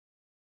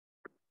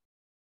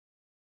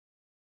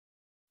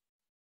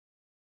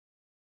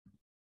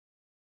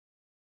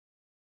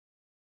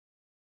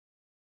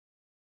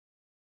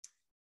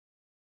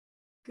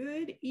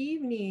Good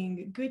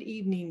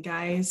evening,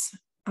 guys.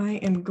 I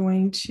am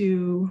going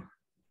to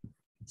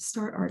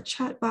start our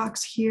chat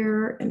box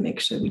here and make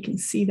sure we can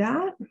see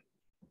that.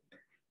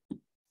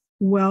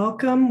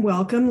 Welcome.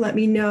 Let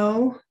me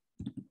know,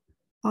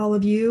 all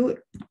of you,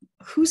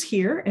 who's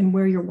here and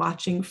where you're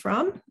watching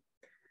from.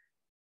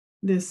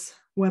 This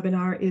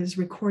webinar is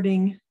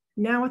recording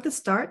now at the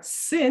start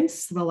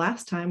since the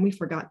last time we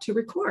forgot to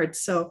record.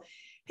 So,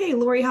 hey,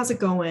 Lori, how's it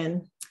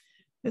going?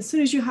 As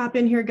soon as you hop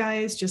in here,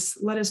 guys,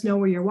 just let us know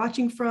where you're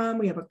watching from.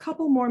 We have a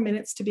couple more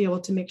minutes to be able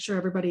to make sure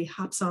everybody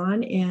hops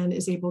on and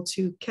is able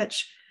to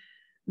catch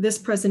this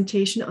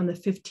presentation on the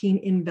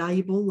 15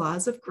 Invaluable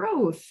Laws of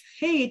Growth.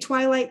 Hey,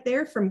 Twilight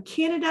there from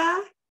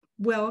Canada.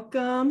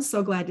 Welcome.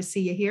 So glad to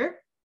see you here.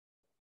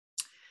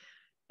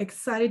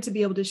 Excited to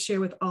be able to share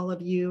with all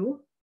of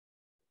you.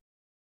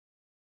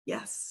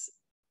 Yes.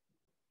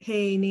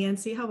 Hey,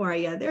 Nancy, how are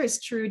you? There's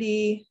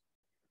Trudy.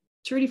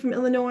 Trudy from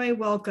Illinois,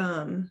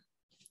 welcome.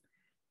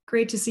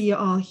 Great to see you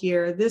all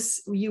here.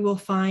 This, you will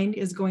find,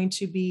 is going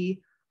to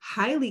be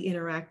highly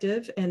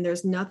interactive, and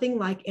there's nothing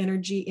like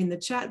energy in the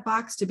chat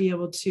box to be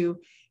able to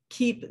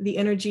keep the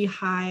energy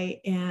high,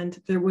 and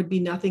there would be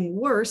nothing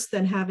worse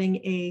than having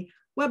a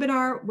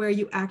webinar where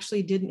you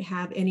actually didn't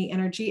have any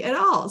energy at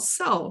all.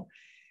 So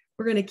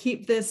we're going to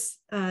keep this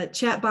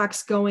chat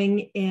box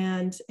going.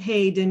 And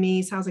hey,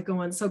 Denise, how's it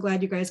going? So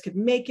glad you guys could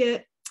make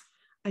it.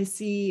 I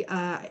see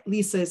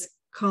Lisa's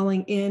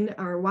calling in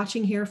or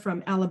watching here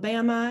from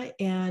Alabama,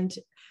 and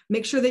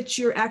make sure that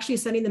you're actually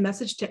sending the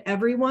message to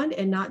everyone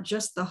and not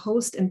just the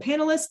host and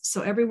panelists,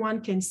 so everyone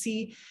can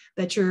see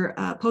that you're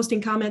posting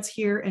comments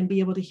here and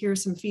be able to hear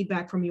some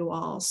feedback from you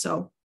all.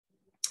 So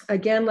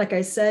again, like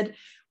I said,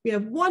 we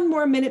have one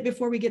more minute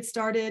before we get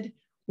started.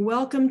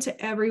 Welcome to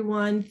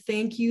everyone.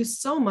 Thank you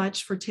so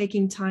much for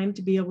taking time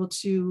to be able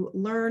to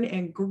learn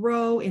and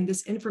grow in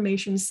this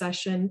information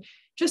session.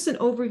 Just an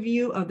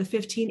overview of the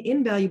 15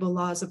 Invaluable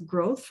Laws of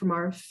Growth from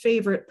our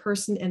favorite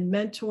person and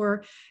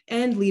mentor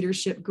and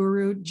leadership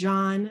guru,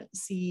 John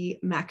C.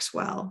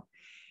 Maxwell.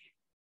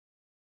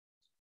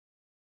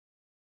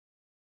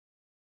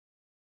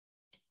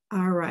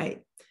 All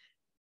right.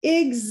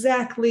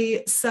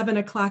 Exactly 7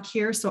 o'clock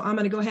here. So I'm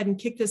going to go ahead and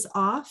kick this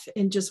off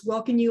and just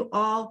welcome you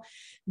all.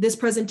 This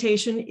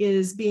presentation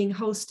is being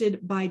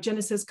hosted by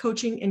Genesis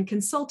Coaching and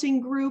Consulting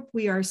Group.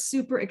 We are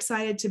super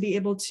excited to be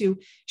able to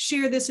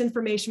share this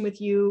information with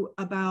you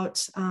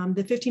about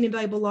the 15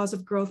 Invaluable Laws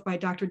of Growth by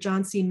Dr.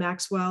 John C.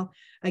 Maxwell.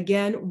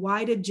 Again,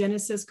 why did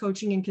Genesis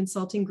Coaching and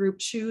Consulting Group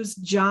choose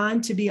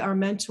John to be our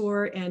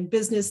mentor and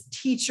business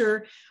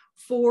teacher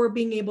for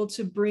being able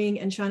to bring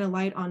and shine a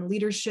light on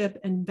leadership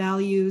and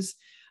values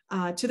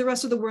to the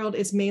rest of the world?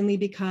 Is mainly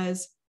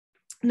because,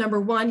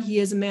 number one, he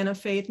is a man of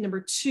faith. Number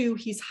two,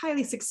 he's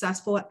highly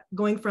successful at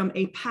going from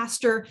a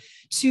pastor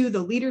to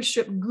the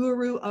leadership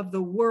guru of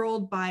the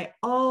world by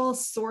all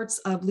sorts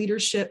of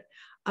leadership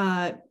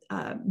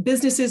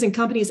businesses and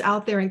companies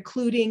out there,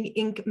 including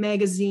Inc.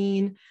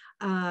 magazine.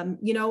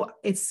 You know,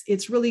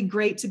 it's really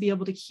great to be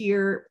able to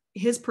hear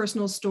his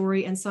personal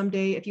story. And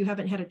someday, if you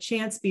haven't had a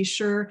chance, be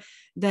sure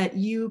that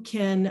you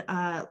can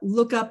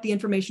look up the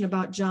information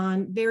about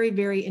John. Very,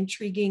 very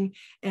intriguing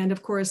and,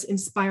 of course,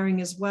 inspiring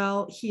as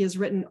well. He has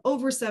written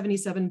over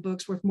 77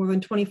 books worth more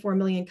than 24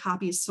 million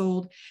copies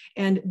sold.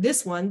 And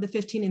this one, the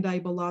 15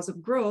 Invaluable Laws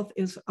of Growth,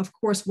 is, of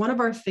course, one of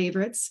our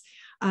favorites.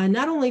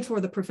 Not only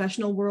for the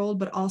professional world,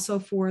 but also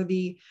for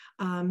the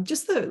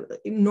just the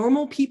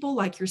normal people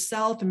like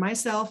yourself and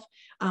myself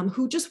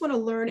who just want to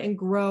learn and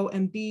grow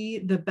and be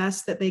the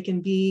best that they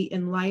can be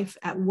in life,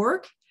 at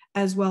work,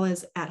 as well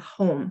as at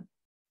home.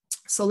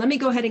 So let me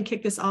go ahead and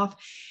kick this off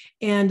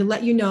and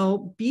let you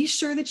know, be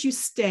sure that you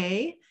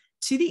stay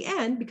to the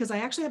end, because I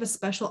actually have a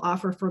special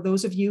offer for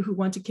those of you who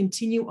want to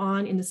continue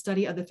on in the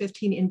study of the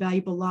 15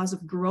 Invaluable Laws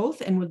of Growth,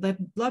 and would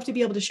love to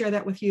be able to share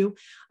that with you,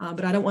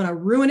 but I don't want to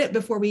ruin it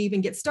before we even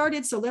get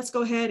started. So let's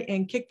go ahead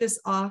and kick this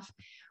off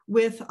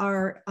with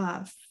our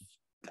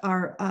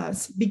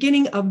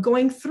beginning of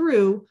going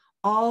through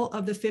all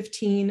of the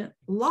 15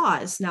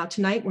 laws. Now,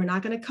 tonight, we're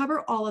not going to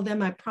cover all of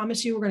them. I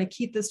promise you, we're going to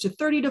keep this to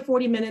 30 to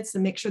 40 minutes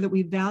and make sure that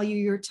we value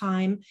your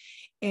time,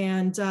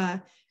 and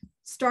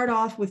start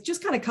off with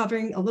just kind of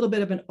covering a little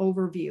bit of an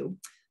overview.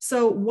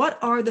 So what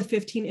are the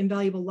 15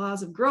 Invaluable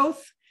Laws of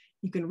Growth?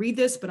 You can read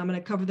this, but I'm going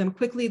to cover them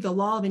quickly. The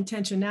law of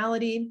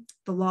intentionality,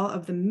 the law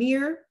of the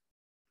mirror,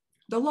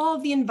 the law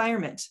of the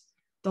environment,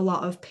 the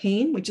law of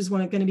pain, which is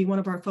going to be one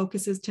of our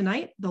focuses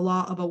tonight, the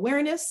law of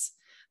awareness,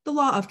 the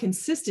law of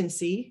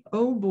consistency.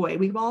 Oh boy,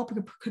 we all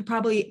could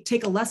probably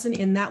take a lesson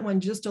in that one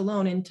just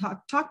alone and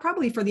talk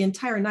probably for the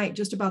entire night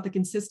just about the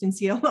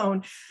consistency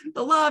alone.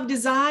 The law of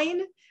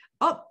design.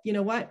 Oh, you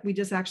know what? We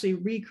just actually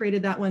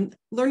recreated that one.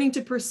 Learning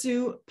to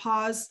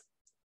pause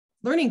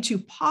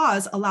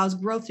allows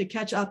growth to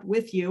catch up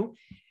with you.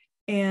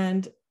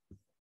 And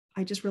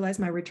I just realized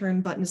my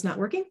return button is not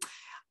working.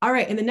 All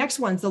right, and the next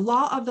one's the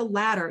law of the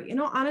ladder. You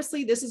know,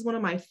 honestly, this is one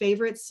of my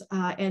favorites,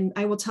 and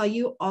I will tell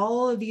you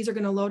all of these are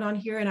going to load on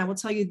here, and I will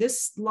tell you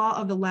this law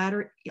of the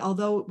ladder,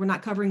 although we're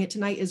not covering it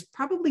tonight, is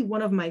probably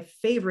one of my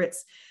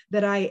favorites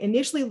that I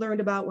initially learned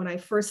about when I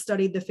first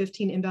studied the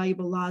 15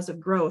 Invaluable Laws of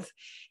Growth.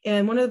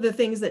 And one of the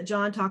things that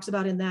John talks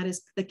about in that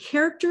is the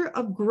character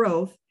of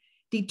growth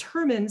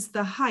determines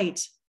the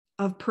height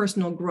of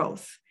personal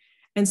growth.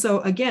 And so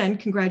again,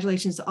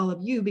 congratulations to all of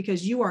you,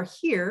 because you are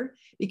here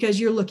because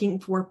you're looking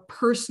for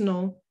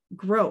personal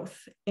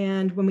growth.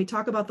 And when we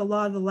talk about the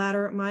law of the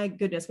ladder, my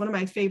goodness, one of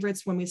my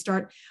favorites when we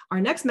start our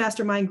next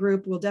mastermind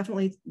group, we'll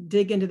definitely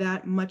dig into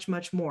that much,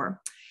 much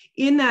more.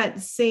 In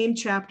that same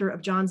chapter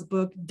of John's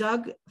book,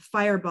 Doug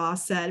Firebaugh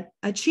said,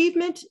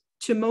 achievement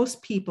to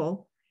most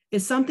people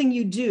is something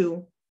you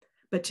do,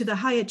 but to the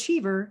high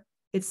achiever,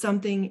 it's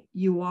something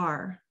you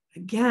are.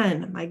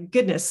 Again, my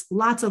goodness,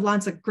 lots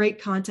of great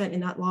content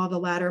in that law of the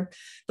ladder.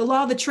 The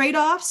law of the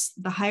trade-offs,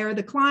 the higher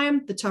the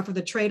climb, the tougher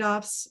the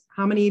trade-offs.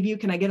 How many of you,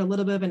 can I get a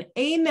little bit of an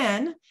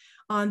amen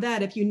on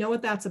that if you know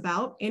what that's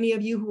about? Any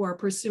of you who are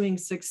pursuing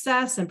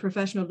success and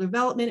professional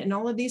development and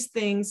all of these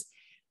things,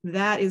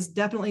 that is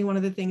definitely one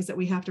of the things that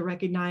we have to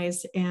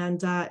recognize.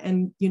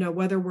 And you know,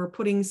 whether we're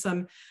putting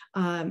some,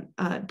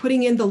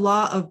 putting in the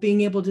law of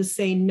being able to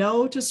say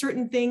no to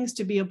certain things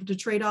to be able to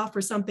trade off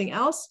for something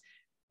else,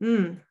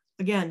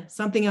 again,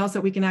 something else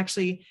that we can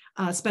actually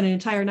spend an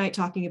entire night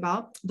talking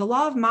about. The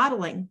law of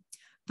modeling,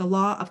 the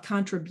law of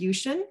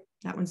contribution.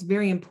 That one's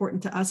very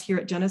important to us here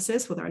at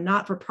Genesis with our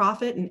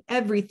not-for-profit, and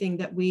everything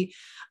that we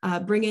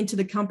bring into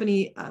the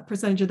company,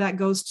 percentage of that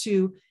goes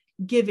to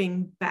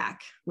giving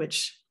back,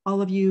 which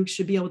all of you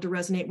should be able to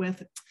resonate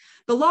with.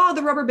 The law of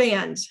the rubber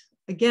band.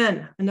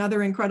 Again,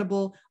 another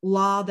incredible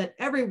law that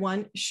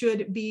everyone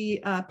should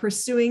be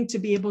pursuing to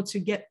be able to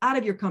get out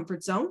of your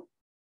comfort zone.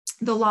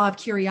 The law of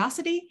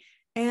curiosity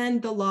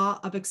and the law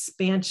of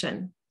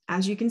expansion.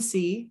 As you can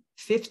see,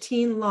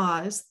 15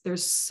 laws.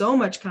 There's so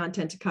much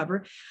content to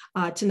cover.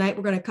 Tonight,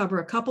 we're going to cover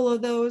a couple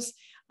of those.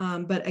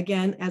 But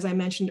again, as I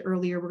mentioned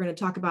earlier, we're going to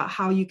talk about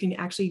how you can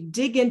actually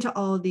dig into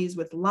all of these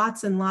with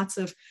lots and lots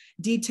of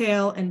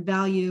detail and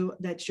value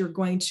that you're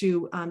going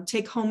to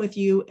take home with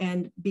you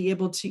and be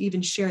able to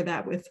even share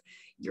that with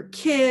your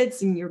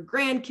kids and your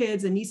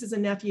grandkids and nieces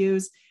and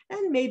nephews,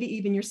 and maybe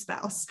even your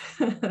spouse.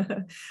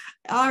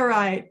 All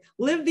right,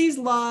 live these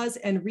laws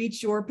and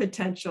reach your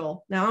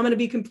potential. Now, I'm going to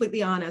be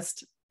completely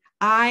honest.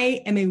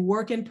 I am a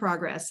work in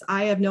progress.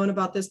 I have known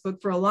about this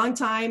book for a long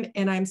time,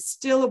 and I'm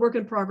still a work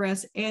in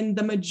progress in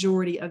the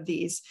majority of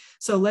these.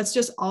 So let's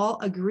just all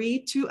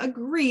agree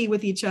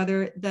with each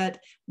other that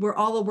we're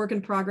all a work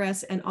in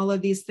progress, and all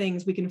of these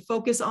things, we can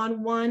focus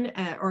on one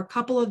or a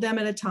couple of them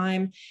at a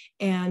time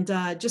and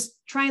just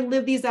try and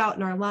live these out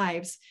in our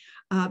lives.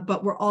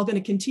 But we're all going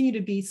to continue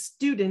to be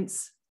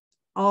students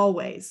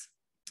always.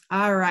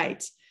 All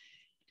right.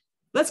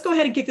 Let's go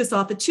ahead and kick this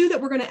off. The two that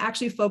we're going to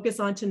actually focus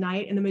on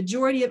tonight, and the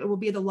majority of it will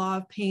be the law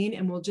of pain,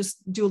 and we'll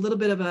just do a little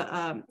bit of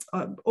a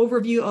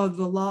overview of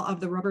the law of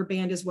the rubber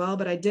band as well,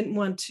 but I didn't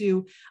want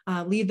to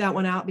leave that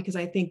one out because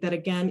I think that,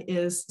 again,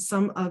 is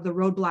some of the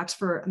roadblocks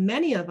for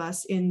many of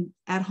us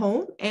at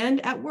home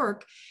and at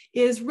work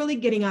is really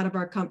getting out of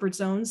our comfort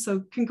zone.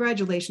 So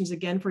congratulations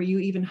again for you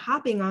even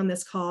hopping on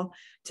this call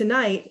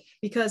tonight,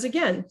 because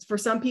again, for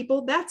some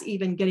people, that's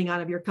even getting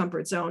out of your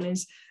comfort zone,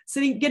 is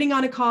getting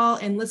on a call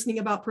and listening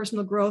about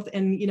personal growth.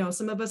 And, you know,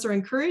 some of us are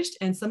encouraged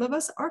and some of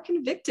us are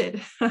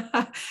convicted.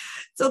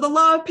 So the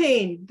law of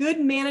pain, good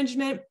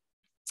management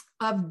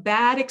of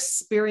bad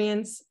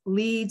experience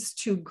leads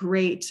to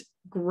great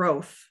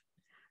growth.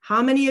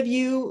 How many of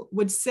you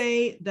would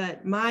say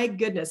that, my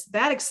goodness,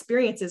 bad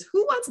experiences?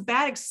 Who wants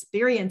bad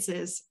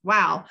experiences?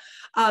 Wow.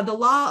 The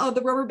law of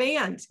the rubber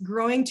band,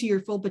 growing to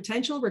your full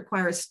potential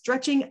requires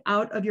stretching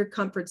out of your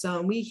comfort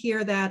zone. We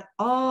hear that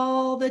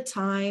all the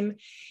time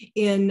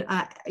in,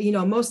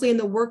 mostly in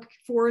the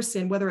workforce,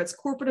 and whether it's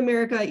corporate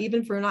America,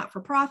 even for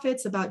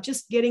not-for-profits, about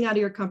just getting out of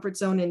your comfort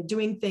zone and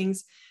doing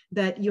things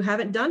that you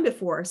haven't done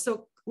before.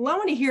 So I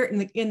want to hear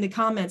it in the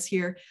comments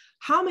here.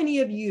 How many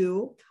of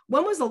you,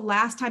 when was the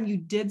last time you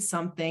did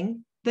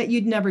something that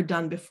you'd never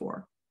done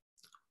before?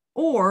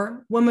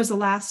 Or when was the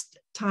last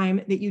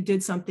time that you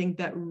did something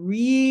that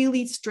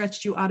really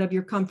stretched you out of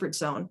your comfort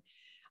zone?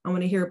 I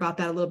want to hear about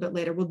that a little bit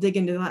later. We'll dig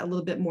into that a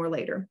little bit more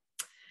later.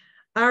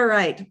 All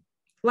right.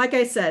 Like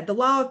I said, the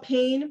law of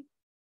pain,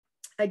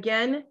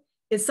 again,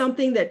 is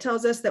something that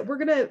tells us that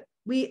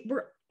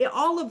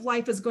all of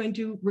life is going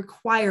to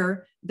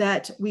require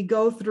that we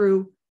go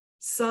through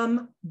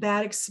some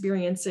bad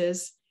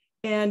experiences.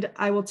 And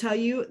I will tell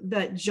you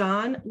that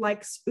John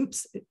likes,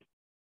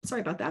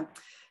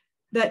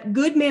 that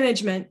good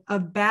management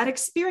of bad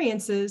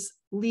experiences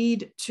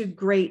lead to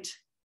great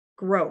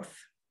growth.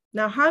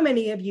 Now, how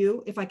many of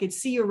you, if I could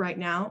see you right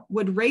now,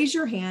 would raise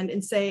your hand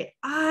and say,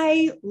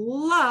 I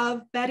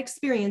love bad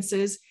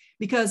experiences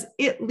because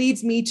it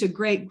leads me to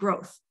great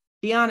growth?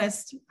 Be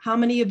honest, how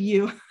many of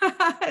you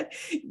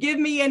give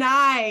me an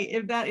eye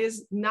if that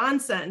is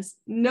nonsense?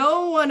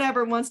 No one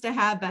ever wants to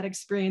have bad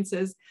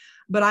experiences.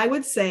 But I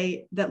would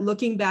say that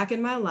looking back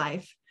in my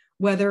life,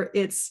 whether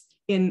it's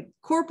in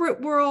corporate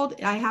world,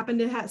 I happen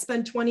to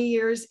spend 20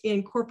 years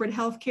in corporate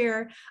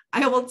healthcare.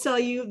 I will tell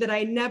you that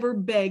I never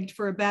begged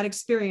for a bad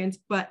experience,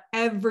 but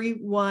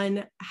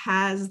everyone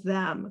has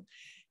them.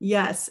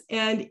 Yes.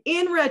 And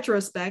in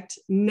retrospect,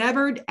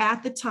 never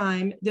at the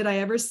time did I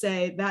ever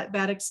say that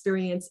bad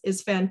experience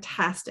is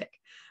fantastic.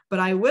 But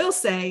I will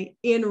say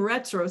in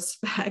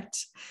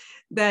retrospect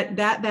that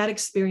bad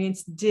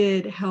experience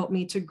did help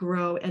me to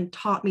grow and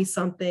taught me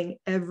something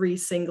every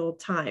single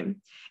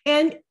time.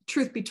 And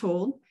truth be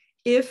told,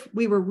 if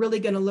we were really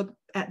going to look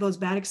at those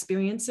bad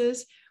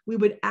experiences, we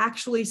would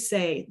actually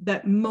say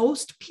that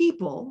most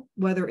people,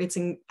 whether it's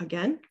in,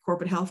 again,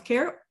 corporate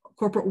healthcare,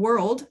 corporate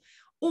world,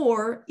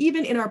 or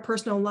even in our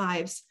personal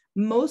lives,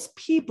 most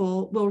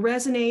people will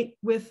resonate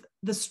with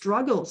the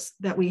struggles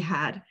that we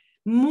had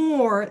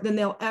more than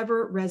they'll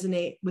ever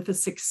resonate with the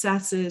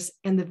successes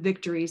and the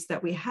victories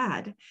that we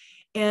had.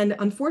 And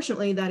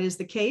unfortunately, that is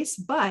the case,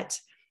 but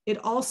it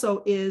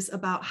also is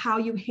about how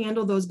you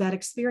handle those bad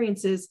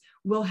experiences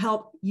will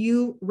help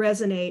you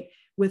resonate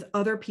with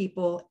other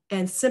people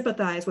and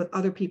sympathize with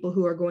other people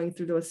who are going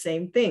through those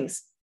same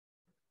things.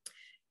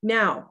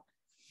 Now,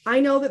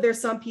 I know that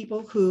there's some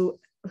people who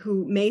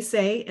may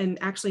say and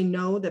actually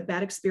know that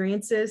bad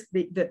experiences,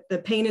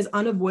 the pain is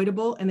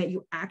unavoidable and that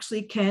you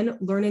actually can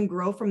learn and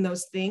grow from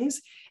those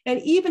things.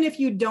 And even if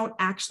you don't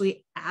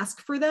actually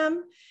ask for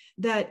them,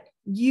 that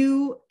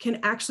you can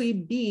actually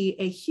be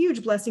a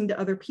huge blessing to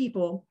other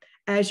people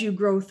as you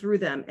grow through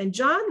them. And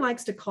John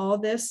likes to call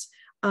this,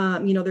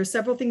 there's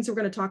several things we're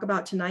going to talk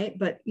about tonight,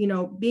 but,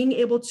 being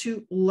able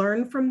to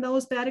learn from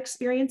those bad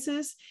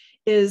experiences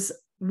is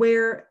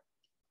where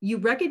you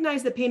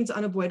recognize that pain is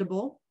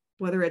unavoidable,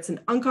 whether it's an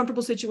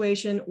uncomfortable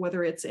situation,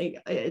 whether it's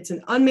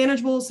an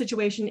unmanageable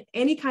situation,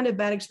 any kind of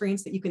bad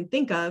experience that you can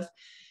think of.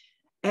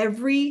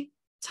 Every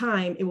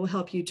time it will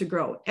help you to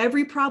grow.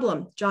 Every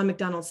problem, John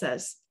McDonald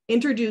says,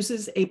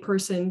 introduces a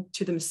person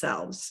to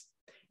themselves.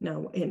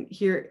 Now, in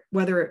here,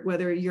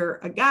 whether you're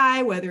a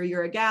guy, whether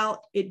you're a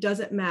gal, it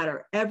doesn't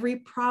matter. Every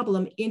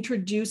problem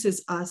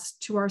introduces us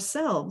to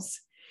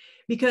ourselves,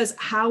 because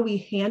how we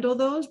handle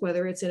those,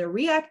 whether it's in a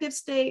reactive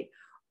state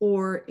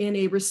or in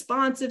a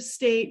responsive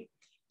state,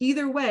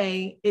 either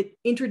way, it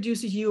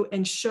introduces you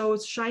and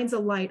shines a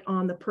light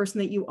on the person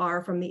that you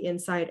are from the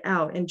inside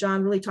out. And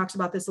John really talks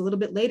about this a little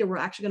bit later. We're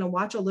actually going to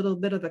watch a little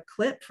bit of a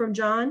clip from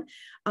John.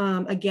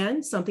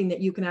 Again, something that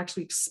you can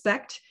actually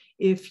expect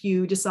if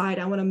you decide,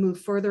 I want to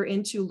move further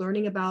into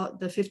learning about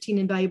the 15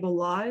 invaluable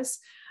laws,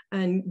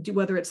 and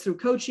whether it's through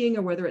coaching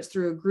or whether it's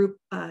through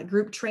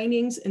group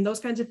trainings and those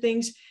kinds of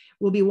things.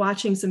 We'll be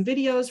watching some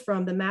videos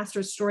from the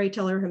master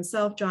storyteller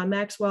himself, John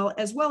Maxwell,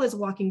 as well as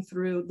walking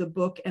through the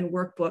book and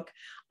workbook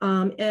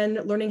and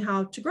learning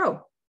how to grow.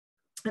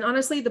 And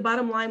honestly, the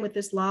bottom line with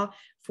this law,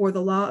 for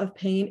the law of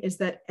pain, is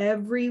that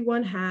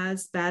everyone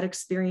has bad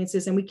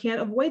experiences and we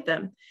can't avoid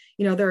them.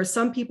 There are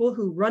some people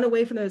who run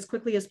away from them as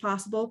quickly as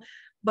possible,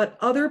 but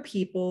other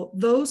people,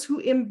 those who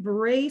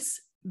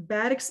embrace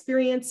bad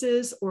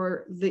experiences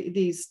or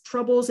these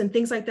troubles and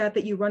things like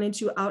that you run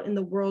into out in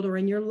the world or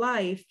in your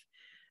life,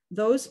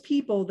 those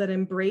people that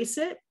embrace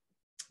it,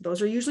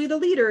 those are usually the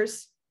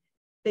leaders.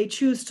 They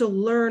choose to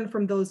learn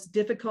from those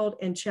difficult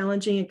and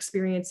challenging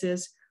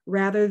experiences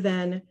rather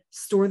than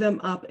store them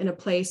up in a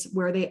place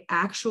where they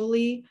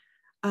actually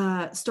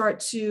start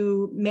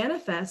to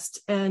manifest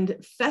and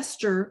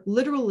fester,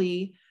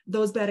 literally,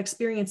 those bad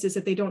experiences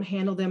if they don't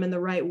handle them in the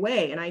right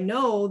way. And I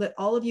know that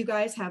all of you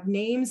guys have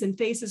names and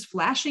faces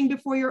flashing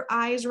before your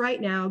eyes right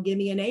now. Give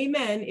me an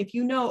amen if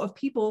you know of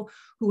people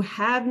who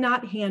have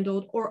not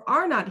handled or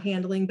are not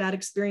handling bad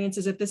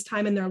experiences at this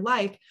time in their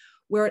life,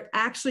 where it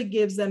actually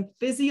gives them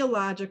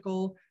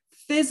physiological,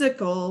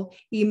 physical,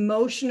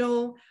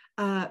 emotional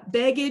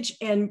baggage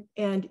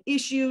and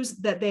issues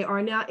that they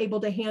are not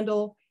able to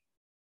handle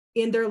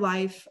in their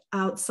life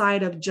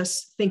outside of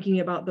just thinking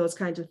about those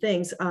kinds of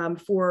things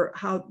for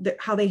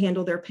how they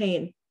handle their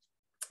pain.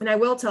 And I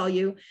will tell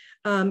you,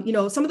 some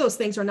of those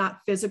things are not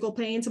physical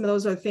pain. Some of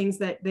those are things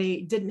that they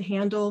didn't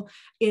handle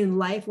in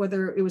life,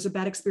 whether it was a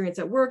bad experience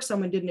at work,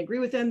 someone didn't agree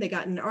with them, they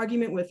got in an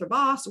argument with their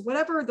boss,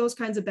 whatever those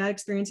kinds of bad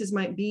experiences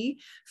might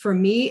be. For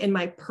me, in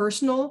my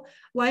personal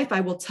life, I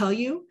will tell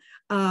you,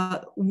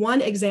 one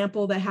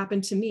example that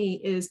happened to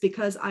me is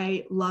because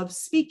I love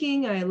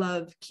speaking, I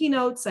love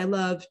keynotes, I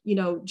love,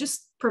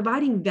 just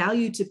providing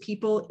value to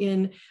people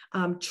in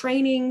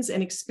trainings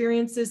and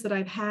experiences that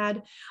I've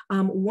had.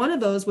 One of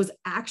those was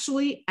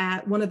actually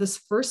at one of the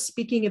first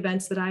speaking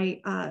events that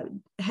I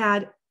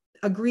had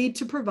agreed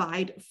to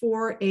provide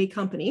for a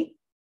company.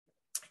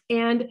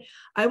 And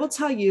I will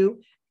tell you,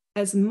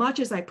 as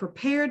much as I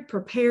prepared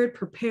for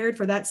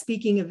that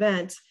speaking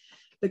event,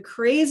 the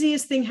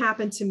craziest thing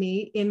happened to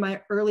me in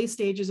my early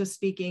stages of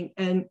speaking.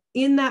 And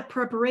in that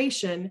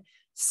preparation,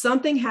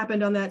 something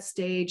happened on that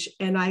stage,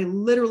 and I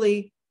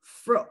literally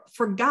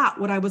forgot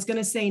what I was going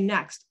to say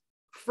next,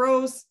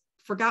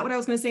 forgot what I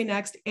was going to say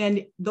next.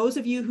 And those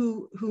of you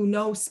who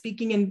know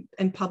speaking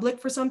in public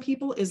for some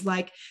people is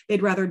like,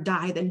 they'd rather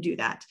die than do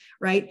that,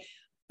 right?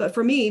 But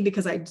for me,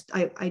 because I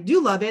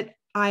do love it,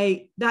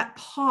 that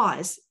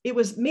pause, it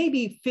was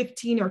maybe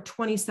 15 or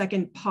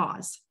 20-second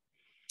pause,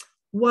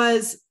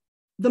 was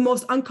the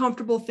most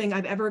uncomfortable thing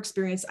I've ever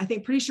experienced. I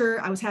think pretty sure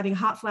I was having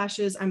hot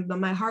flashes.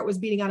 My heart was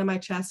beating out of my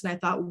chest. And I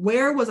thought,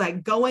 where was I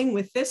going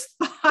with this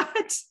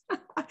thought?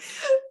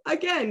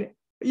 Again,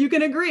 you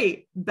can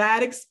agree,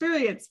 bad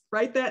experience.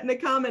 Write that in the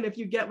comment if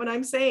you get what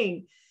I'm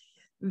saying.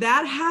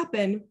 That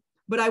happened,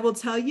 but I will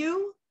tell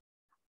you,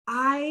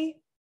 I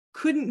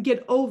couldn't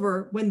get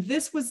over when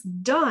this was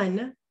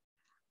done.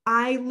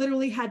 I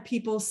literally had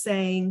people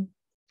saying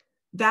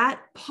that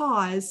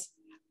pause,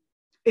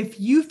 if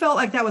you felt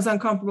like that was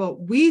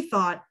uncomfortable, we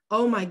thought,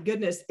 oh my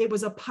goodness, it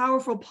was a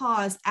powerful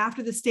pause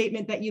after the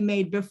statement that you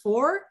made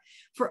before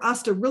for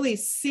us to really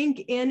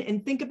sink in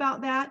and think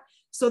about that.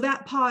 So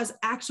that pause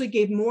actually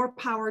gave more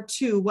power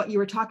to what you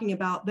were talking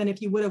about than if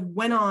you would have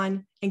went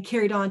on and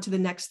carried on to the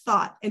next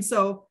thought. And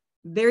so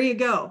there you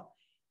go.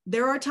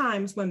 There are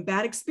times when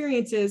bad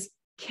experiences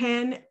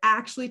can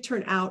actually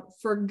turn out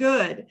for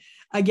good.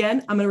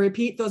 Again, I'm going to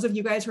repeat, those of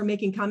you guys who are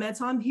making comments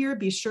on here,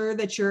 be sure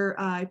that you're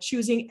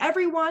choosing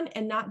everyone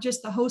and not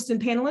just the host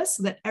and panelists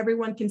so that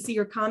everyone can see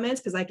your comments,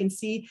 because I can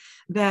see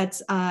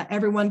that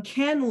everyone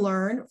can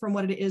learn from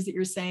what it is that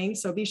you're saying.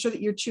 So be sure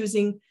that you're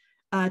choosing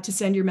to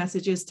send your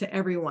messages to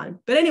everyone.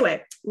 But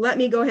anyway, let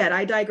me go ahead.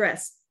 I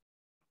digress.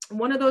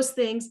 One of those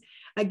things,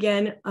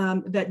 again,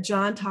 that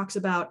John talks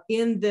about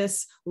in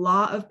this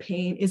law of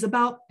pain is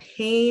about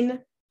pain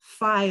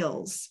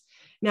files.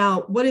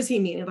 Now, what does he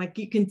mean? Like,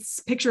 you can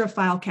picture a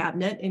file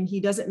cabinet, and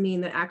he doesn't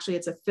mean that actually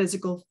it's a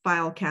physical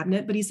file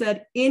cabinet, but he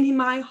said, in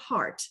my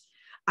heart,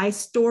 I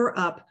store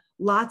up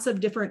lots of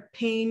different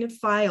pain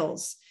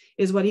files,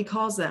 is what he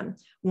calls them.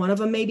 One of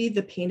them may be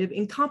the pain of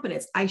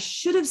incompetence. I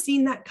should have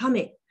seen that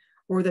coming.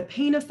 Or the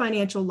pain of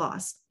financial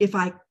loss, if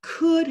I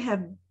could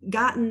have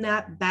gotten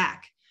that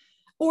back.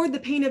 Or the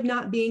pain of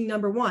not being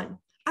number one.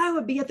 I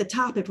would be at the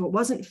top if it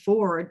wasn't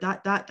for ...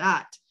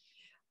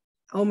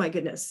 Oh my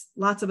goodness.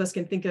 Lots of us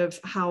can think of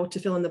how to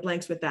fill in the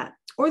blanks with that.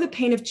 Or the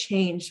pain of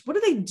change. What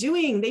are they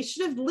doing? They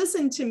should have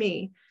listened to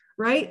me,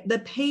 right? The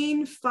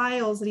pain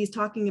files that he's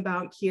talking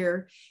about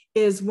here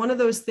is one of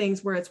those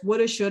things where it's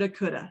woulda, shoulda,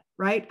 coulda,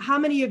 right? How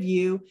many of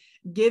you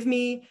give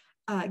me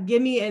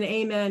an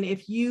amen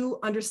if you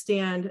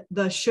understand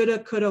the shoulda,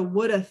 coulda,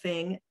 woulda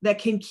thing that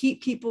can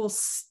keep people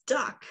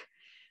stuck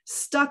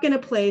in a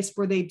place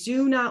where they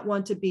do not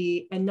want to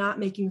be and not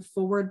making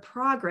forward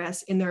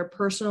progress in their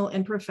personal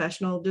and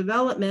professional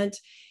development,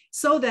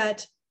 so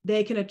that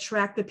they can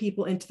attract the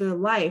people into their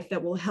life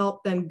that will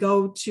help them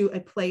go to a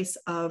place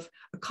of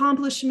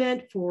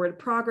accomplishment, forward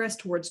progress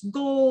towards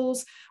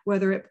goals,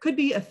 whether it could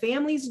be a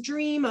family's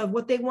dream of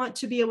what they want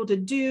to be able to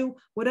do,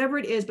 whatever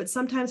it is. But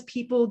sometimes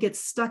people get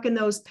stuck in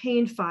those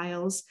pain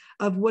files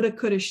of woulda,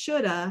 coulda,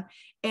 shoulda,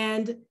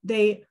 and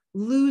they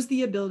lose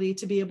the ability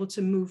to be able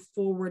to move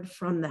forward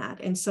from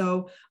that. And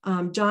so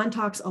John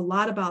talks a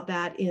lot about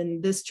that in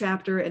this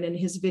chapter and in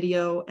his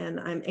video, and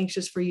I'm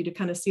anxious for you to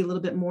kind of see a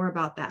little bit more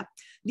about that.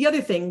 The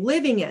other thing,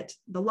 living it,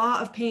 the law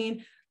of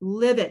pain,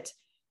 live it.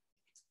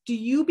 Do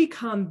you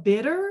become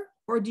bitter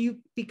or do you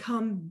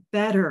become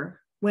better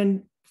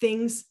when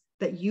things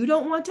that you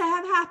don't want to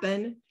have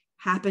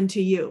happen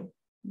to you?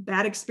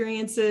 Bad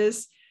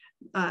experiences,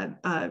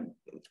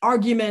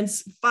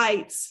 arguments,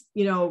 fights,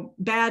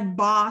 bad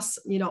boss,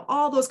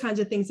 all those kinds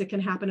of things that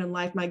can happen in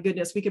life. My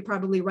goodness, we could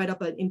probably write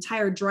up an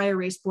entire dry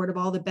erase board of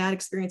all the bad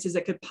experiences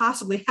that could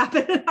possibly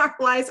happen in our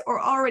lives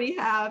or already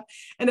have.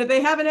 And if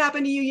they haven't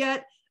happened to you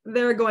yet,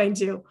 they're going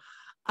to.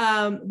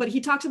 But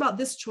he talks about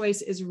this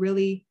choice is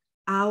really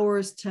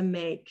ours to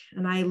make.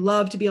 And I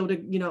love to be able to,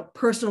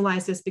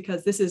 personalize this,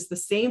 because this is the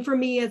same for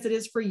me as it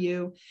is for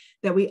you,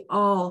 that we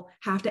all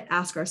have to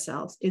ask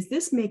ourselves, is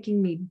this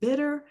making me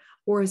bitter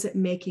or is it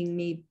making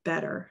me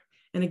better?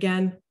 And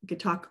again, we could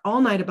talk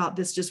all night about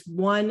this, just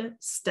one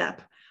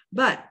step,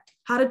 but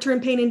how to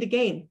turn pain into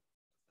gain.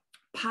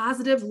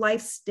 Positive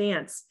life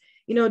stance.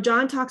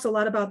 John talks a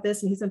lot about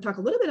this, and he's going to talk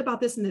a little bit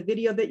about this in the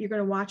video that you're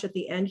going to watch at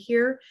the end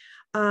here.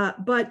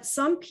 But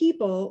some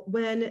people,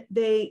 when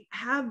they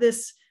have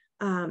this,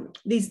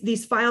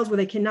 these files where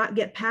they cannot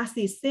get past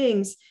these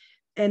things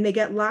and they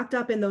get locked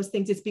up in those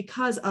things, it's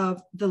because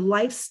of the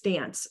life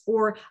stance,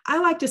 or I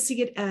like to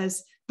see it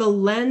as the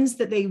lens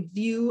that they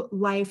view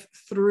life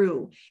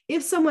through.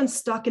 If someone's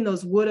stuck in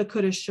those woulda,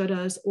 coulda,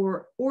 shouldas,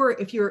 or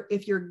if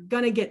you're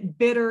going to get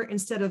bitter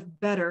instead of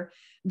better,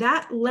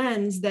 that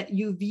lens that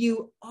you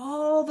view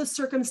all the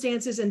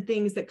circumstances and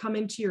things that come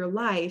into your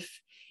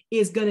life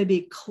is going to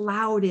be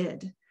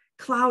clouded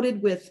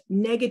with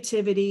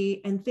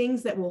negativity and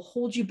things that will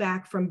hold you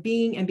back from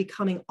being and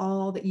becoming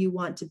all that you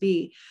want to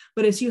be.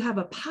 But as you have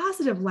a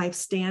positive life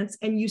stance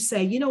and you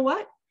say, you know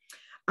what?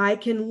 I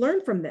can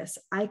learn from this.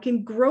 I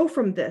can grow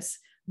from this.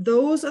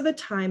 Those are the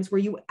times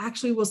where you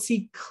actually will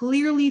see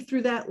clearly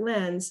through that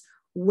lens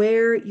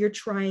where you're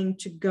trying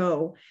to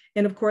go.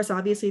 And of course,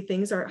 obviously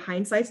things are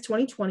hindsight's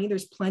 2020.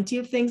 There's plenty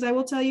of things I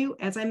will tell you,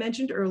 as I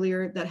mentioned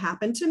earlier, that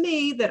happened to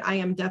me that I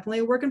am definitely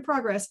a work in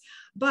progress,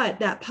 but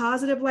that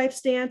positive life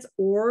stance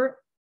or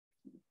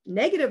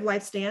negative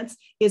life stance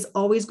is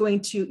always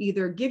going to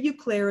either give you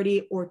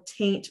clarity or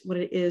taint what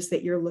it is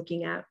that you're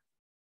looking at.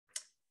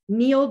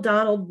 Neil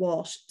Donald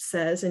Walsh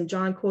says, and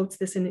John quotes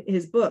this in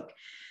his book,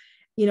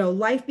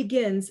 life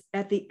begins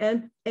at the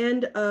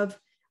end of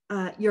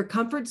your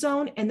comfort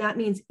zone. And that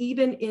means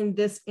even in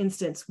this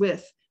instance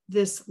with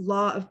this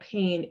law of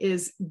pain,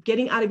 is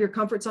getting out of your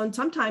comfort zone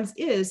sometimes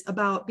is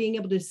about being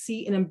able to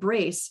see and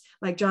embrace,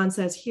 like John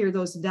says here,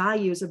 those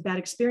values of bad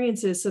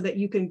experiences so that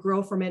you can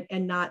grow from it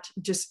and not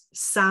just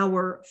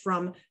sour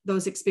from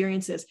those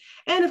experiences.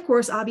 And of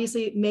course,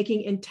 obviously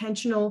making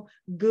intentional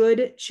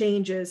good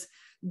changes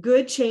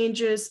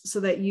so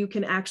that you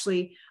can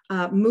actually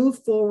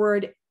move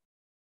forward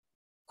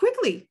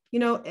quickly,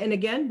 and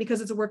again,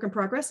 because it's a work in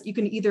progress, you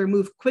can either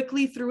move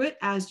quickly through it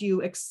as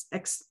you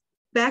expect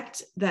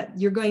that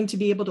you're going to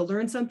be able to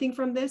learn something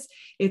from this.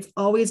 It's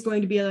always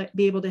going to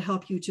be able to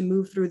help you to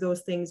move through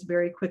those things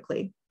very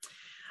quickly.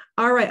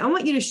 All right, I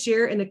want you to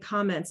share in the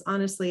comments,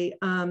 honestly,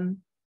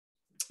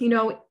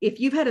 if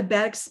you've had a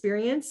bad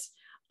experience,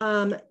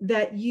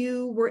 that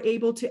you were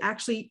able to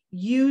actually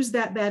use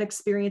that bad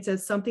experience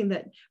as something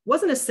that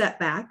wasn't a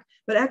setback,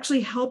 but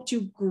actually helped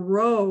you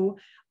grow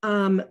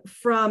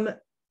from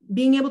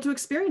being able to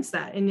experience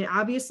that. And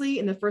obviously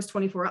in the first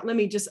 24 hours,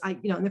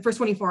 in the first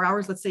 24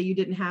 hours, let's say you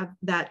didn't have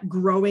that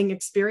growing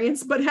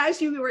experience, but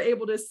as you were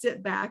able to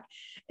sit back,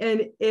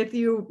 and if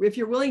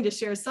you're willing to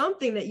share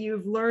something that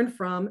you've learned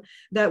from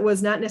that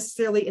was not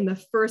necessarily in the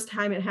first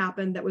time it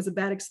happened, that was a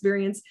bad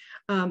experience,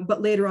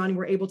 but later on you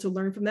were able to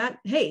learn from that,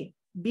 hey,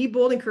 be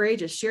bold and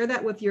courageous. Share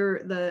that with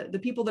the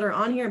people that are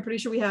on here. I'm pretty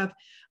sure we have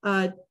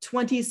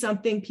 20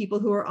 something people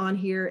who are on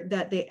here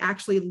that they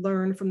actually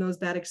learn from those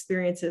bad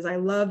experiences. I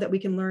love that we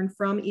can learn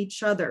from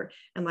each other.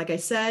 And like I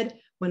said,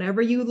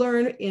 whenever you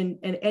learn in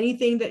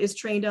anything that is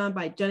trained on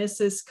by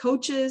Genesis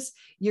coaches,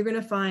 you're going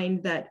to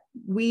find that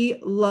we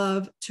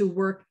love to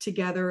work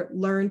together,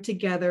 learn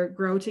together,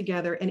 grow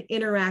together, and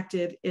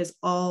interactive is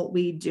all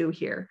we do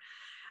here.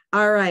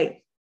 All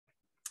right,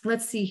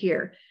 let's see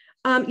here.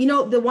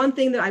 The one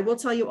thing that I will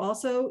tell you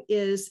also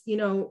is,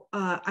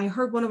 I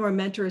heard one of our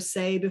mentors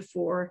say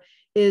before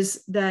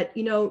is that,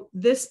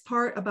 this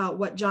part about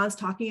what John's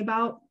talking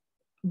about,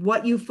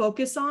 what you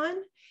focus on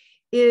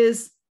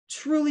is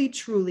truly,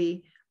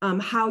 truly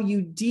how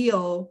you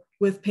deal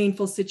with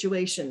painful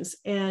situations.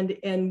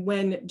 And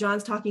when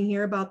John's talking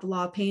here about the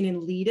law of pain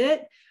and lead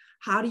it,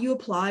 how do you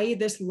apply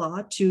this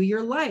law to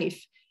your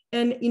life?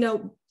 And,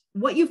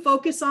 what you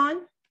focus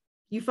on,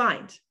 you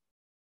find.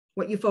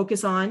 What you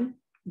focus on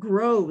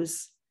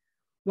grows.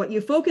 What you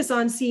focus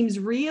on seems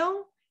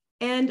real,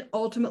 and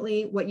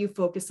ultimately what you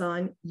focus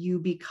on, you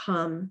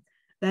become.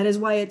 That is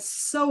why it's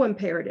so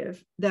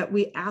imperative that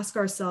we ask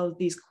ourselves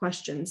these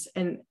questions.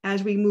 And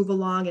as we move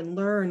along and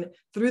learn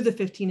through the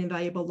 15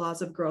 invaluable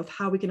laws of growth,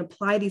 how we can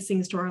apply these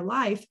things to our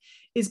life,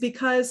 is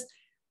because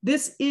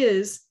this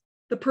is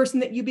the person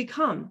that you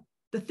become,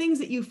 the things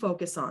that you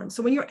focus on.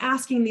 So when you're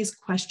asking these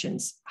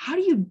questions, how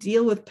do you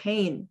deal with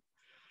pain?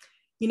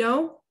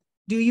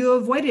 Do you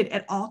avoid it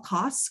at all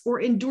costs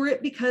or endure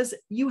it because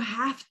you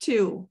have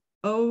to?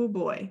 Oh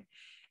boy.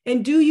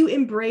 And do you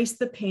embrace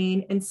the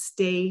pain and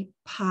stay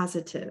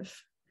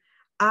positive?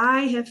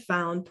 I have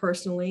found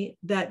personally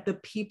that the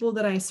people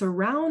that I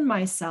surround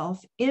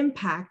myself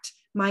impact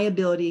my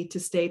ability to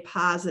stay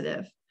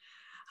positive.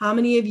 How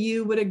many of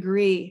you would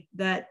agree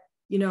that,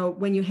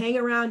 when you hang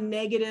around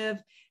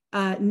negative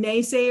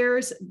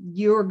naysayers,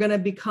 you're going to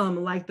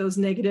become like those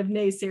negative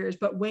naysayers.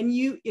 But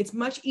it's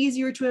much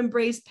easier to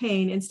embrace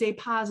pain and stay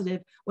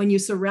positive when you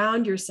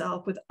surround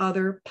yourself with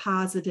other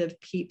positive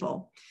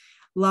people.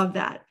 Love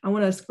that. I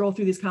want to scroll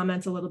through these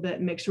comments a little bit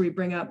and make sure we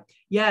bring up,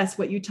 yes,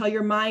 what you tell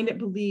your mind, it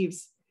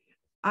believes.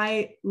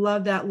 I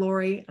love that,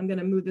 Lori. I'm going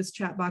to move this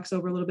chat box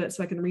over a little bit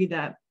so I can read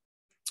that.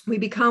 We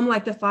become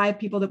like the 5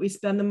 people that we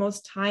spend the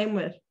most time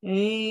with.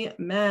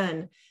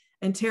 Amen.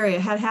 And Terry, I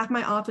had half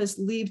my office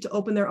leave to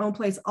open their own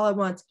place all at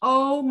once.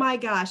 Oh my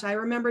gosh. I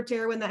remember,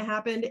 Terry, when that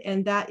happened.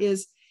 And that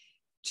is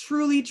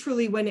truly,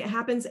 truly, when it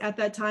happens at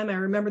that time, I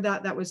remember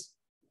that was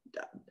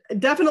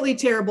definitely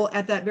terrible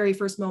at that very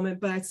first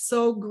moment, but it's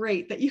so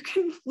great that you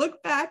can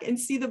look back and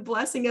see the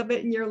blessing of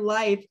it in your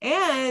life.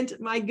 And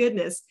my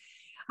goodness,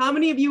 how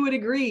many of you would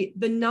agree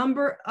the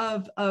number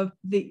of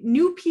the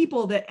new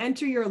people that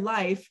enter your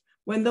life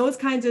when those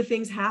kinds of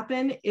things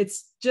happen?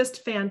 It's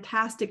just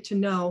fantastic to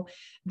know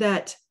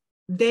that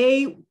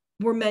they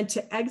were meant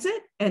to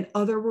exit and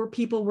other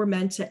people were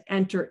meant to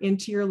enter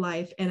into your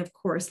life. And of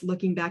course,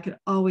 looking back, it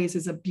always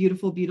is a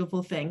beautiful,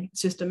 beautiful thing.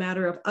 It's just a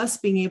matter of us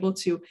being able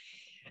to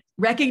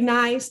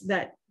recognize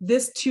that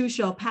this too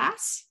shall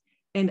pass.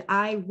 And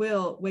I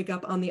will wake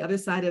up on the other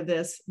side of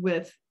this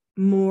with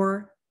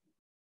more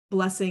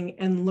blessing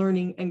and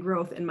learning and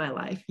growth in my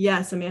life.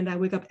 Yes, Amanda, I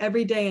wake up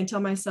every day and tell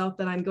myself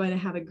that I'm going to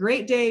have a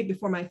great day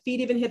before my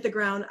feet even hit the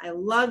ground. I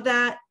love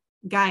that.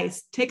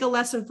 Guys, take a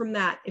lesson from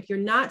that. If you're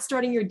not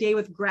starting your day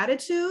with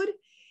gratitude,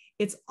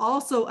 it's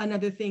also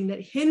another thing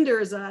that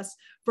hinders us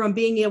from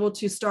being able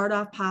to start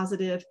off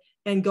positive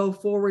and go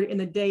forward in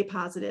the day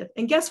positive.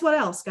 And guess what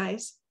else,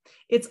 guys?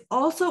 It's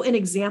also an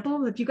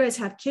example if you guys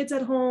have kids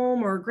at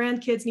home or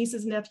grandkids,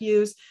 nieces,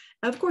 nephews,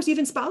 of course,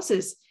 even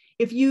spouses.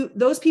 If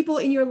those people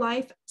in your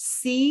life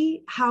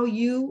see how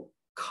you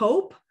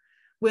cope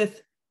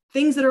with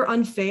things that are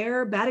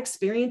unfair, bad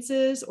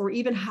experiences, or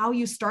even how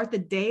you start the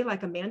day,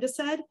 like Amanda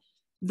said,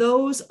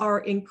 those are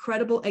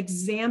incredible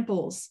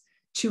examples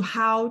to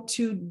how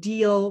to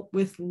deal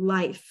with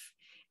life.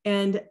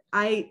 And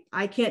I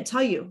can't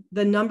tell you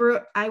the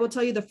number. I will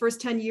tell you the first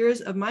 10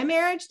 years of my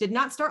marriage did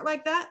not start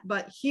like that.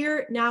 But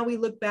here now we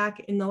look back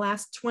in the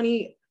last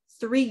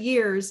 23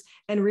 years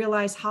and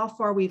realize how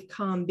far we've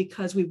come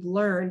because we've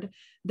learned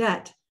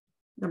that,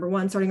 number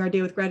one, starting our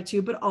day with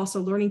gratitude, but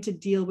also learning to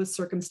deal with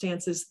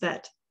circumstances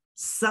that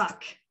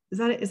suck. Is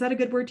that a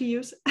good word to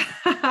use?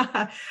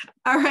 All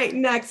right,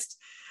 next,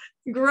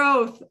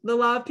 growth, the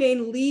law of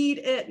pain, lead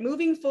it,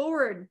 moving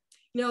forward.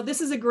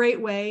 This is a great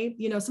way.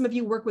 Some of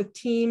you work with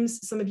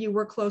teams, some of you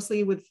work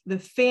closely with the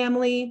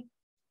family.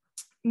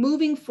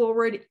 Moving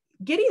forward,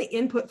 getting the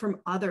input from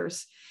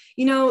others.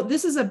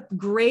 This is a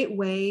great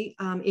way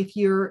if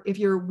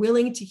you're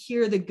willing to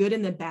hear the good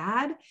and the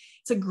bad.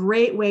 It's a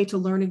great way to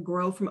learn and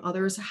grow from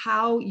others,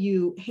 how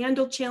you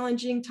handle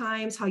challenging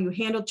times, how you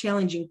handle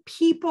challenging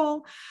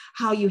people,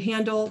 how you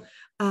handle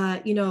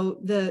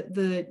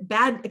the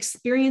bad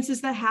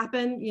experiences that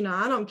happen.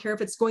 I don't care if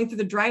it's going through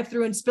the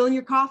drive-through and spilling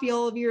your coffee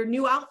all over your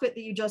new outfit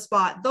that you just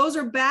bought. Those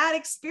are bad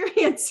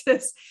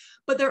experiences,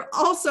 but they're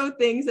also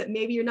things that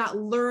maybe you're not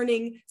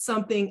learning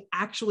something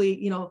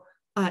actually,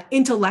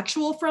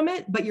 intellectual from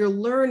it, but you're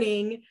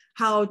learning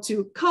how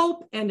to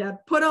cope and to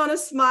put on a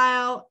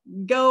smile,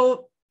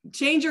 go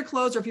change your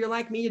clothes. Or if you're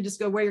like me, you just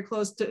go wear your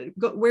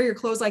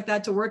clothes like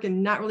that to work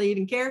and not really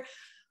even care.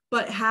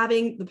 But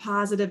having the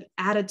positive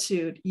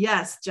attitude.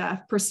 Yes,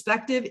 Jeff,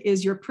 perspective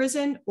is your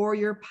prison or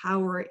your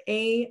power.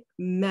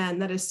 Amen.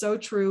 That is so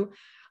true.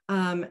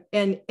 And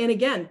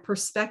again,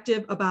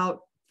 perspective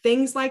about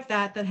things like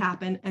that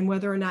happen and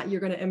whether or not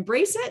you're going to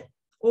embrace it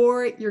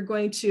or you're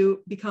going to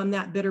become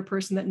that bitter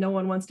person that no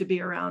one wants to be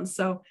around.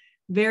 So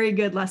very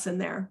good lesson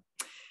there.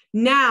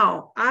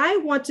 Now, I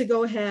want to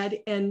go ahead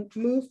and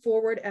move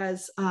forward.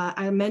 As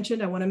I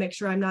mentioned, I want to make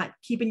sure I'm not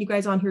keeping you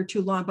guys on here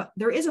too long, but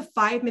there is a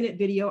 5-minute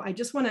video. I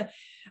just want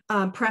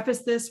to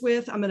preface this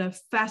with, I'm going to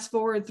fast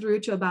forward through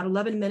to about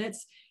 11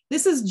 minutes.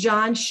 This is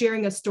John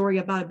sharing a story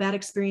about a bad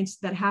experience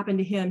that happened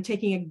to him,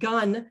 taking a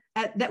gun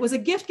that was a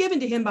gift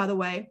given to him, by the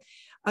way.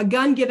 A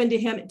gun given to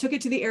him, took it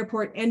to the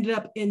airport, ended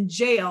up in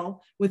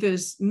jail with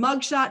his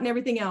mugshot and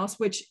everything else,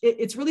 which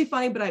it's really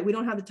funny, but we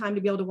don't have the time to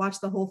be able to watch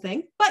the whole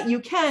thing. But you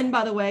can,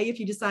 by the way, if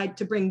you decide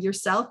to bring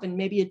yourself and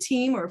maybe a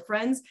team or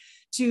friends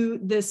to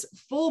this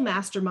full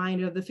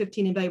mastermind of the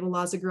 15 Invaluable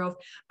Laws of Growth.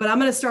 But I'm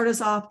going to start us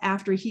off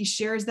after he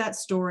shares that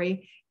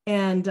story.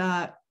 And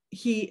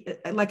he,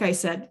 like I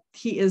said,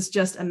 he is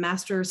just a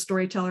master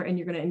storyteller, and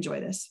you're going to enjoy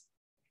this.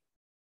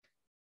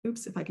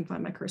 Oops, if I can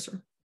find my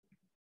cursor.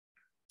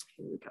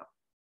 Here we go.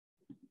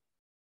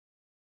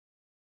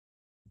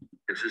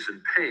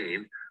 In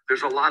pain,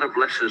 there's a lot of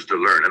lessons to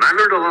learn. And I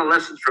learned a lot of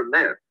lessons from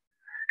there.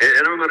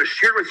 And I'm going to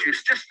share with you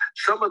just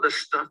some of the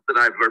stuff that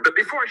I've learned. But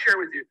before I share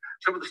with you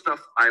some of the stuff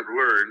I've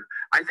learned,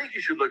 I think you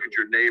should look at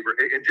your neighbor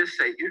and just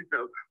say,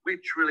 we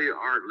truly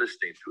are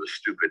listening to a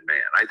stupid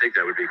man. I think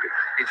that would be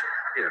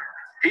good.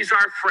 He's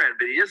our friend,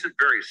 but he isn't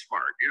very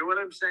smart. You know what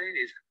I'm saying?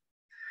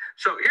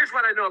 So here's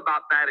what I know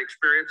about bad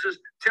experiences.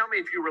 Tell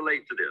me if you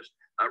relate to this.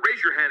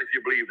 Raise your hand if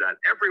you believe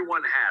that.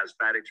 Everyone has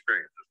bad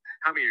experiences.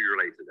 How many of you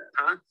relate to that,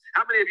 huh?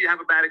 How many of you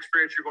have a bad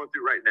experience you're going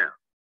through right now?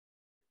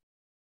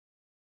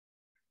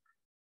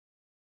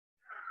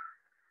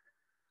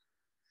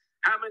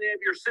 How many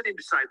of you are sitting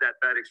beside that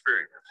bad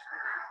experience?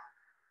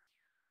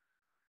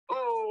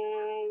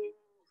 Oh,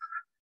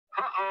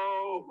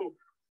 uh-oh.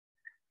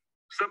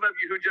 Some of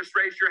you who just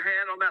raised your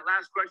hand on that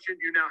last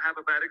question, you now have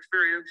a bad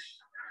experience.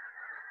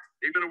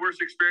 Even a worse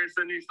experience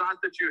than you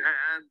thought that you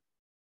had.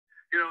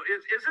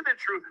 Isn't it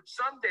true?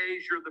 Some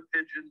days you're the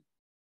pigeon,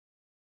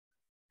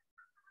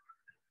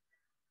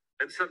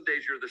 and some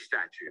days you're the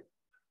statue.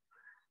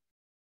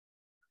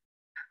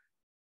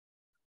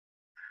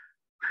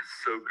 That's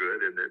so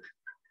good, isn't it?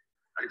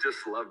 I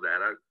just love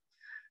that.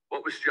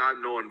 What was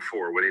John known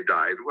for when he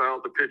died? Well,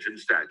 the pigeon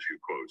statue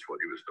quotes what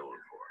he was known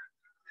for.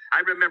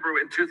 I remember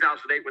in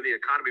 2008 when the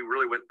economy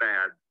really went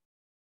bad,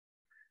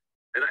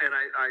 and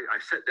I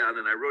sat down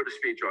and I wrote a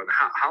speech on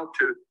how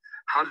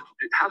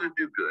to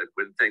do good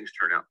when things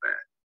turn out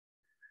bad.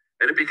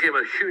 And it became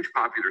a huge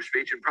popular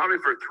speech. And probably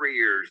for 3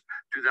 years,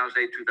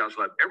 2008,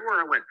 2011, everywhere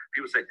I went,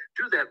 people say,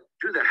 do that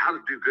how to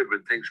do good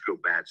when things go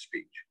bad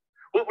speech.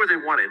 What were they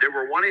wanting? They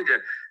were wanting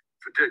to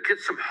get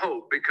some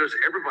hope because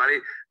everybody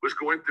was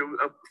going through,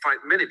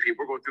 many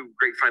people were going through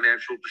great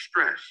financial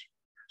distress.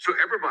 So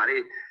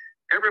everybody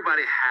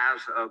has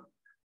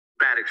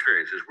bad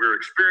experiences. We're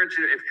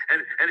experiencing it.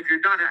 And if you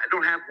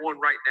don't have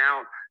one right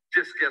now,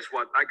 just guess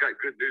what? I got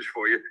good news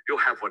for you. You'll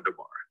have one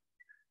tomorrow.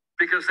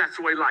 Because that's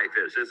the way life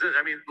is, isn't it?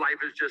 I mean,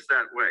 life is just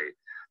that way.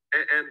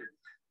 And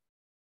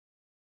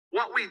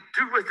what we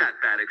do with that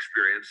bad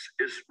experience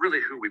is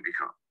really who we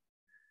become.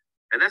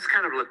 And that's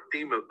kind of the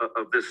theme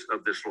of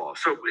this law.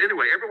 So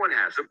anyway, everyone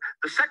has them.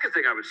 The second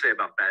thing I would say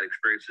about bad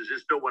experiences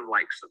is no one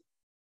likes them.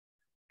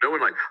 No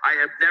one likes. I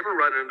have never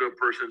run into a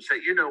person and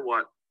say, you know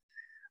what?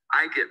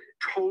 I get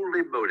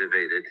totally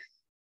motivated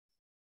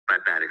by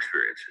bad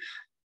experiences.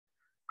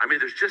 I mean,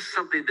 there's just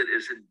something that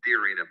is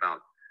endearing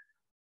about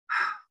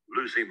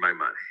losing my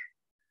money,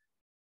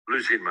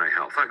 losing my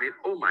health. I mean,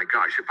 oh my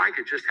gosh, if I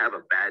could just have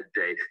a bad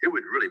day, it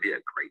would really be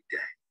a great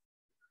day.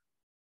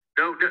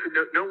 No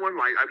one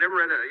like, I've never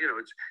read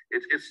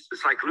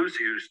it's like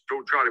Lucy, who's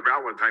told Charlie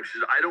Brown one time, she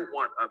says, I don't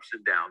want ups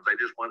and downs. I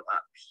just want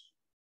ups.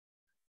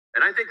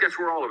 And I think that's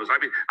where all of us,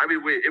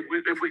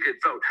 if we could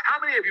vote,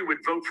 how many of you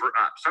would vote for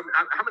ups?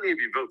 How many of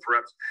you vote for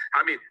ups?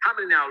 How many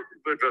now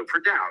would vote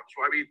for downs?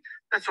 Well,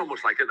 that's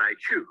almost like an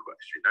IQ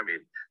question.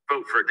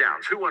 Vote for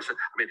downs. Who wants a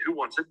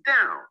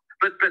down?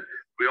 But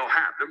we all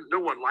have them.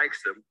 No one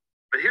likes them.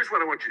 But here's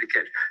what I want you to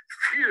catch.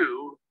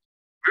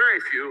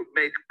 Very few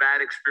make bad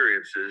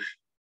experiences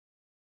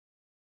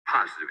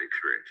positive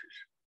experiences.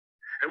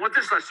 And what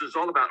this lesson is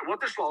all about, and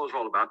what this law is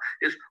all about,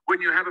 is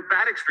when you have a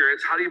bad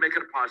experience, how do you make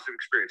it a positive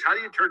experience? How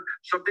do you turn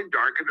something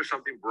dark into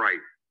something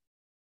bright?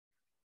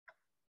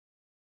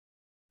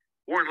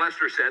 Warren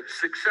Lester said,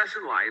 success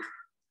in life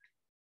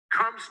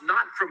comes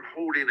not from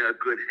holding a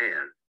good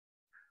hand,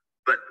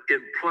 but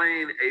in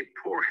playing a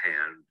poor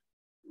hand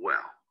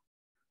well.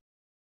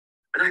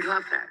 And I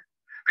love that.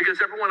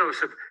 Because every one of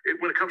us,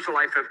 when it comes to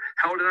life, have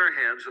held in our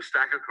hands a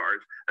stack of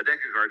cards, a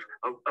deck of cards,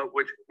 of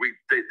which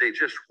they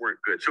just weren't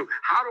good. So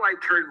how do I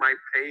turn my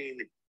pain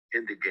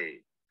into gain?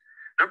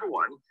 Number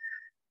one,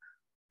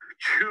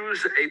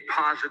 choose a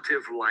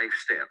positive life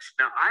stance.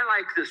 Now, I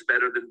like this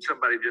better than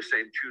somebody just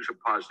saying choose a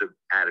positive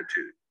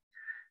attitude.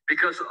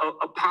 Because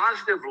a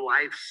positive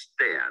life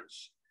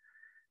stance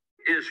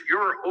is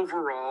your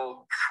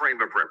overall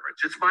frame of reference.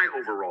 It's my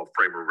overall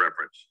frame of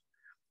reference.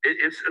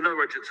 In other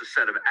words, it's a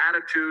set of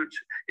attitudes,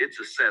 it's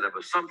a set of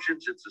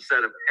assumptions, it's a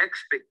set of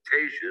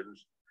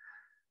expectations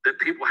that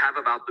people have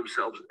about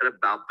themselves and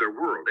about their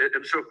world.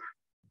 And so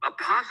a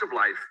positive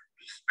life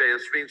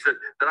stance means that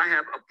I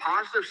have a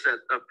positive set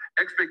of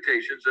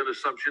expectations and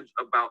assumptions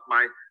about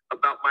my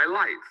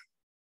life.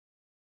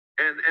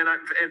 And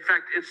in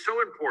fact, it's so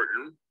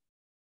important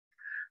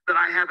that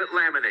I have it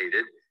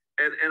laminated,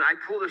 and I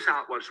pull this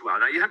out once in a while.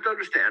 Now, you have to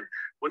understand,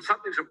 when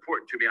something's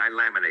important to me, I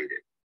laminate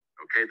it.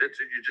 Okay,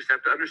 you just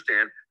have to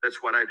understand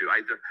that's what I do. I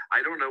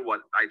don't know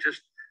what,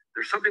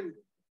 there's something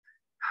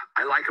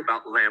I like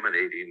about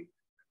laminating.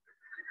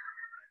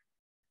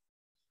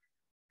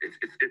 It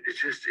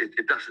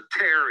doesn't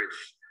tear.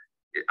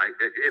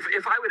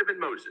 If I would have been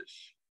Moses,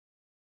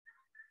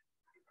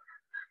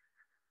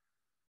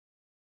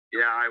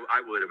 yeah,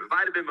 I would have. If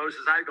I'd have been Moses,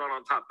 I'd have gone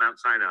on top of Mount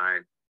Sinai.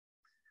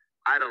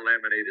 I'd have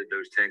laminated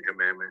those 10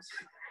 commandments.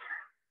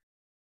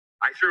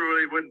 I sure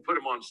really wouldn't put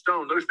them on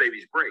stone. Those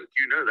babies break.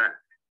 You know that.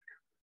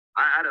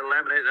 I'd have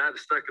laminated, I'd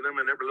have stuck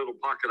them in every little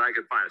pocket I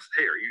could find.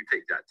 Here, you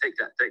take that, take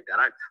that, take that.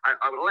 I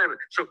would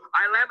laminate. So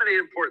I laminate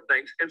important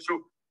things. And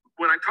so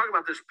when I talk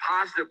about this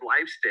positive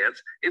life stance,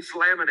 it's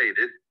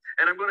laminated.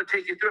 And I'm going to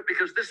take you through it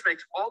because this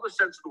makes all the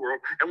sense in the world.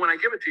 And when I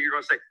give it to you, you're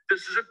going to say,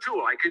 this is a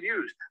tool I can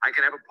use. I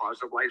can have a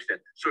positive life stance.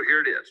 So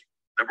here it is.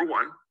 Number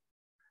one,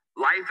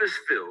 life is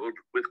filled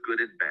with good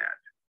and bad.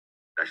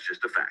 That's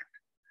just a fact.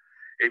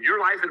 In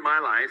your life and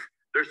my life,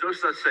 there's no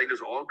such thing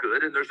as all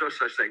good, and there's no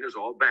such thing as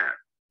all bad.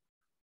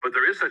 But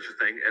there is such a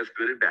thing as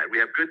good and bad. We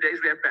have good days,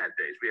 we have bad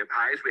days. We have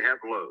highs, we have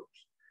lows.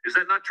 Is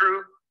that not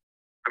true?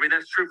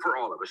 That's true for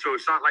all of us. So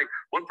it's not like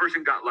one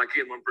person got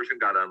lucky and one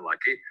person got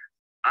unlucky.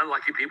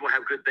 Unlucky people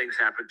have good things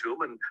happen to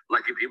them, and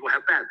lucky people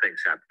have bad things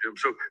happen to them.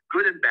 So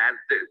good and bad,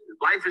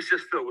 life is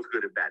just filled with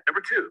good and bad.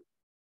 Number two,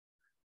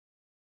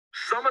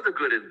 some of the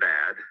good and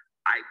bad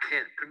I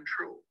can't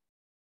control.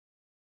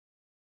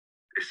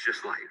 It's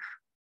just life.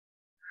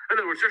 In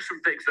other words, there's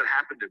some things that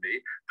happen to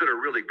me that are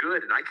really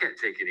good, and I can't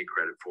take any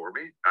credit for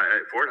it.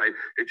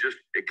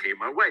 It came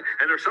my way.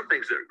 And there's some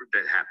things that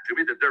happen to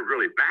me that they're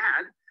really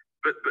bad,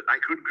 but I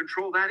couldn't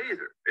control that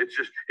either. It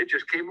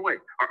just came away.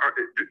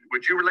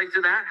 Would you relate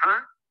to that,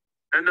 huh?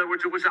 In other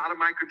words, it was out of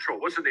my control.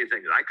 It wasn't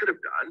anything that I could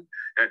have done.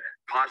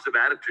 Positive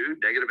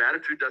attitude, negative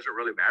attitude doesn't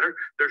really matter.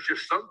 There's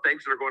just some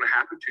things that are going to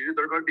happen to you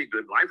that are going to be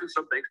good in life, and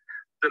some things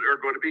that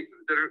are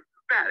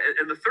bad.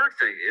 And the third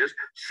thing is,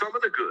 some of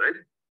the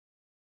good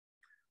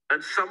and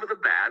some of the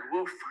bad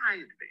will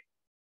find me.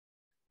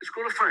 It's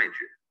going to find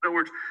you. In other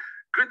words,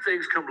 good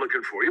things come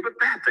looking for you, but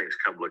bad things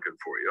come looking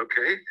for you,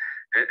 okay?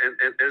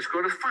 And it's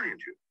going to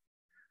find you.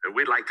 And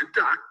we'd like to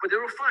duck, but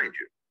it'll find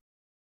you.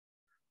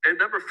 And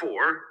number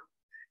four,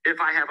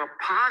 if I have a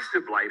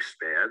positive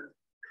lifespan,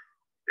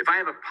 if I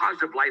have a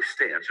positive life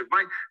stance, in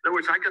other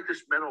words, I got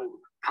this mental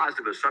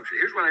positive assumption.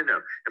 Here's what I know.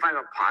 If I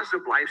have a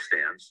positive life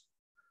stance,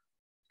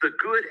 the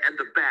good and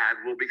the bad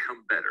will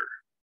become better.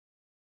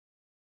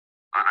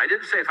 I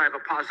didn't say if I have a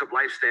positive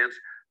life stance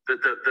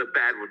that the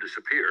bad will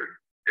disappear.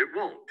 It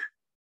won't.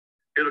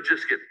 It'll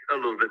just get a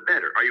little bit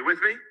better. Are you with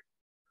me?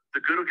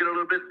 The good will get a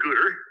little bit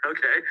gooder,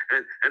 okay?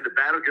 And the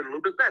bad will get a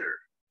little bit better,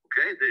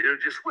 okay? It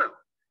just will.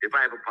 if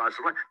I have a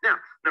positive life. Now,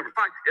 number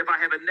 5, if I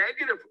have a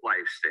negative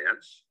life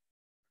stance,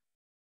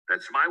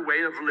 that's my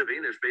way of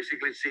living, is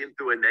basically seen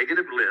through a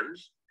negative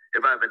lens.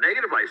 If I have a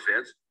negative life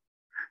stance,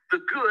 the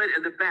good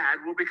and the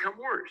bad will become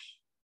worse.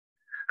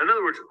 In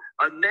other words,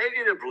 a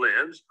negative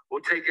lens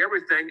will take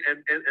everything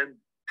and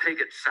take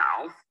it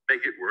south,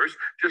 make it worse,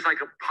 just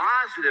like a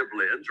positive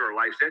lens or a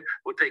life stance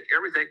will take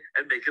everything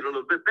and make it a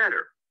little bit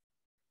better.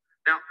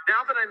 Now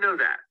that I know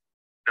that,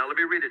 now let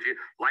me read it to you.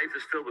 Life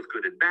is filled with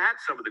good and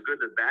bad. Some of the good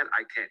and bad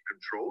I can't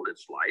control.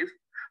 It's life.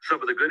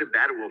 Some of the good and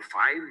bad will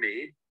find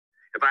me.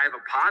 If I have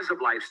a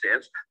positive life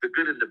stance, the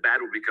good and the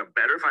bad will become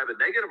better. If I have a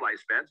negative life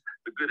stance,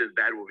 the good and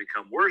bad will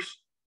become worse.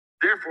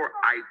 Therefore,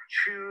 I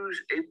choose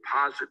a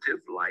positive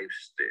life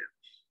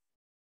stance.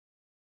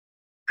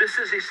 This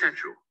is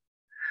essential.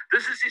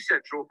 This is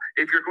essential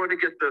if you're going to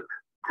get the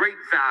great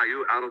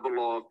value out of the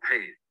law of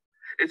pain.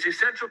 It's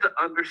essential to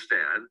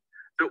understand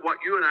that what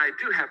you and I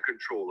do have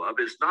control of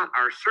is not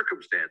our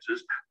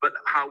circumstances, but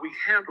how we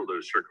handle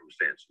those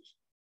circumstances.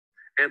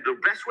 And the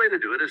best way to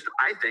do it is to,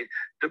 I think,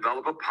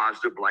 develop a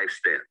positive life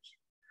stance.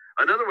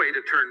 Another way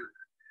to turn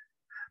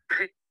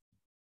pain.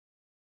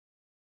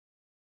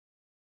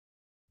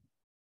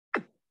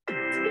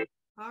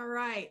 All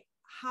right.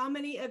 How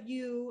many of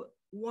you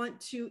want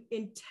to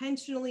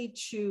intentionally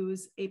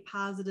choose a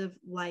positive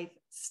life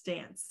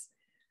stance?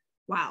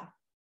 Wow.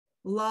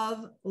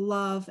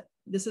 Love.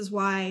 This is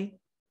why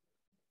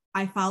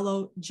I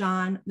follow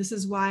John. This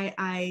is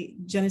why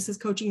Genesis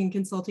Coaching and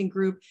Consulting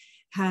Group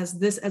has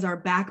this as our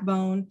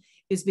backbone,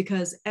 is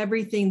because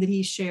everything that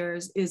he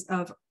shares is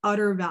of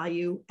utter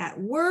value at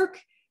work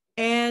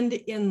and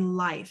in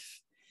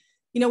life.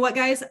 You know what,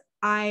 guys?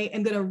 I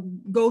am going to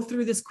go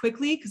through this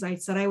quickly because I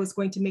said I was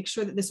going to make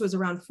sure that this was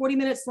around 40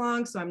 minutes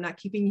long, so I'm not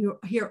keeping you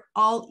here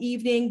all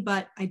evening,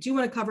 but I do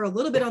want to cover a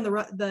little bit on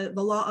the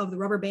law of the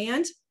rubber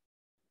band.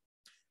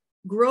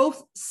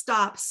 Growth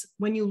stops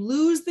when you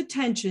lose the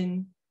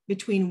tension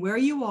between where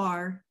you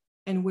are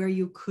and where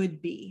you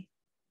could be.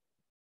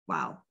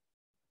 Wow.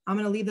 I'm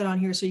going to leave that on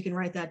here so you can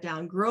write that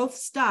down. Growth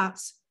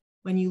stops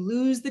when you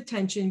lose the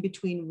tension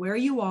between where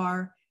you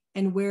are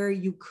and where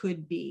you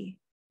could be.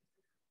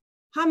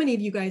 How many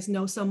of you guys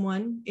know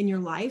someone in your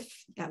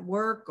life, at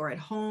work or at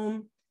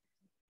home,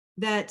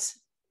 that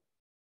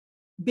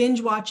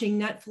binge watching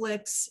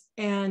Netflix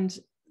and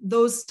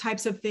those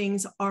types of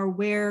things are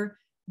where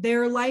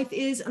their life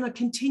is on a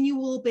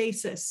continual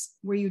basis,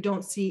 where you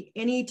don't see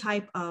any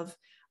type of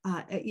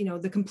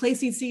the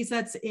complacency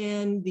sets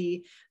in,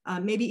 the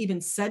maybe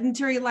even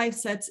sedentary life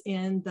sets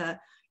in,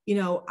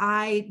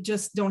 I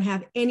just don't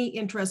have any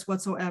interest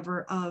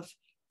whatsoever of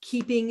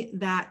keeping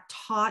that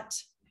taut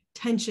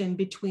tension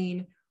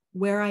between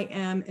where I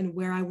am and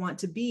where I want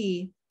to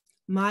be.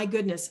 My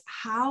goodness,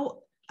 how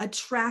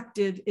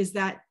attractive is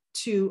that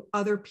to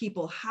other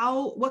people?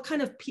 What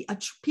kind of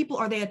people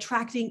are they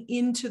attracting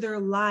into their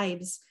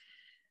lives?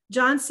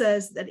 John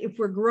says that if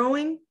we're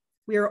growing,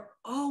 we are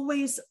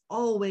always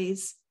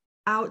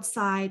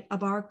outside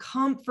of our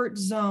comfort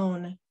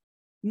zone.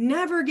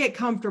 Never get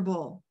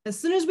comfortable. As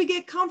soon as we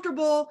get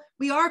comfortable,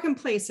 we are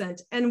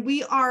complacent, and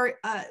we are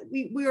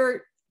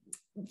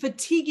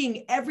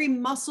fatiguing every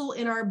muscle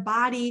in our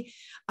body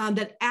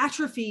that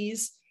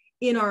atrophies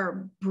in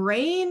our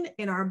brain,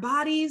 in our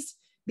bodies,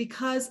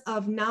 because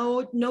of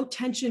no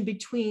tension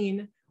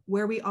between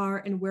where we are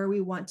and where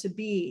we want to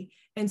be.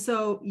 And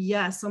so,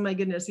 yes, oh my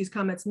goodness, these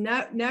comments,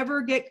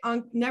 never get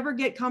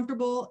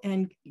comfortable.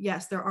 And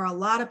yes, there are a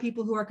lot of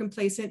people who are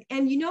complacent.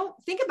 And,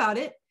 think about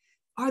it.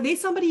 Are they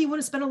somebody you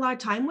want to spend a lot of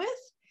time with?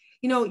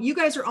 You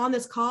guys are on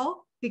this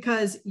call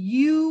because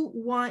you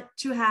want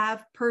to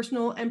have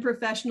personal and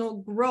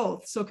professional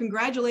growth. So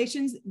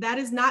congratulations. That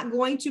is not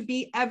going to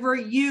be ever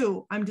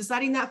you. I'm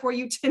deciding that for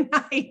you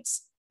tonight.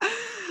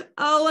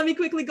 Oh, let me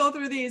quickly go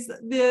through these.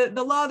 The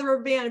law of the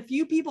rubber band.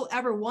 Few people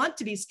ever want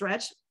to be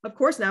stretched. Of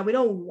course, now we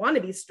don't want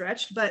to be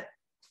stretched, but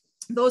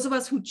those of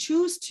us who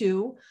choose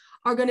to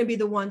are going to be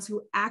the ones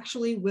who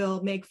actually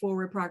will make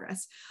forward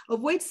progress.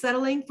 Avoid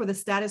settling for the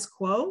status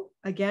quo.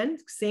 Again,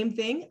 same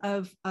thing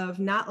of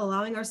not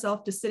allowing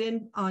ourselves to sit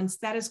in on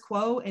status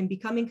quo and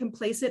becoming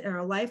complacent in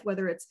our life,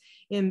 whether it's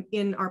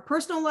in our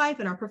personal life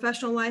and our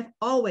professional life.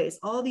 Always,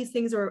 all these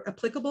things are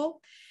applicable.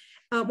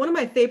 One of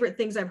my favorite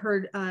things I've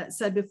heard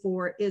said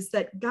before is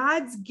that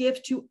God's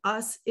gift to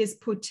us is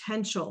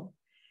potential,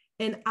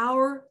 and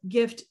our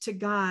gift to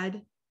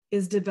God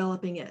is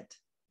developing it.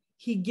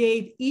 He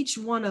gave each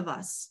one of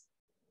us,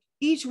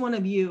 each one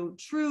of you,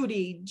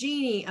 Trudy,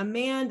 Jeannie,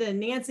 Amanda,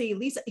 Nancy,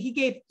 Lisa, he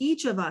gave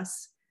each of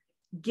us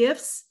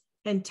gifts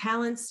and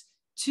talents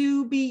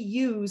to be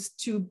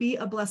used to be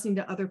a blessing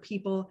to other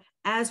people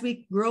as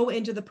we grow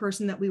into the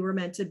person that we were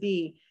meant to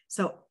be.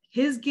 So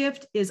his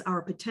gift is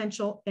our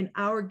potential, and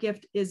our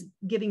gift is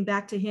giving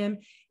back to him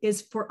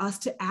is for us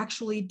to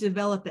actually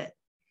develop it.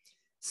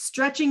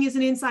 Stretching is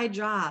an inside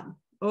job.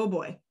 Oh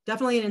boy,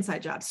 definitely an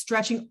inside job.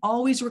 Stretching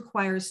always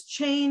requires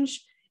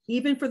change,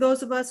 even for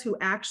those of us who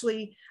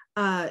actually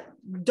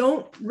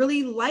don't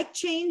really like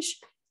change.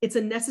 It's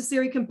a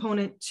necessary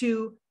component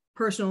to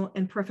personal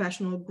and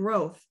professional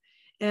growth.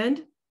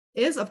 And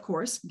is, of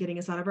course, getting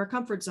us out of our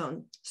comfort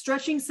zone.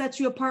 Stretching sets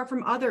you apart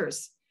from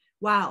others.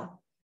 Wow.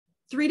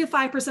 3 to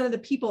 5% of the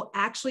people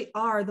actually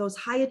are those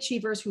high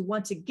achievers who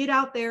want to get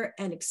out there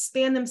and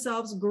expand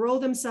themselves, grow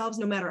themselves,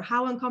 no matter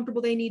how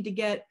uncomfortable they need to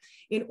get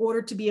in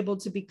order to be able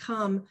to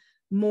become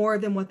more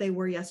than what they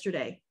were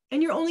yesterday.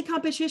 And your only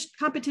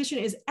competition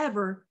is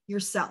ever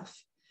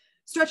yourself.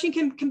 Stretching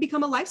can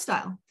become a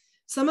lifestyle.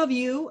 Some of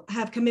you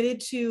have committed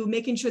to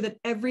making sure that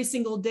every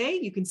single day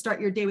you can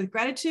start your day with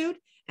gratitude.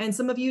 And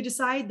some of you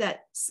decide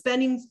that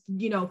spending,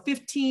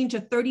 15 to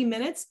 30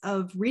 minutes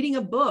of reading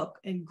a book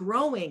and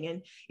growing,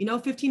 and,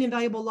 15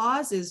 Invaluable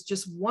Laws is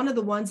just one of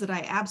the ones that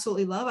I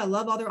absolutely love. I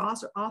love other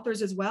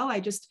authors as well. I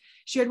just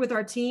shared with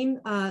our team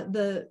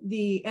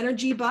the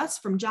Energy Bus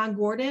from John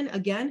Gordon.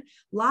 Again,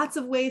 lots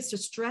of ways to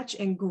stretch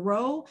and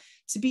grow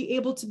to be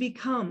able to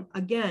become,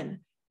 again,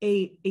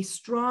 a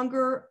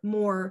stronger,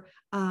 more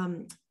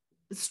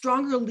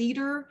stronger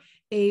leader,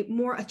 a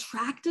more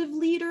attractive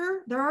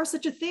leader. There are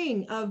such a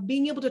thing of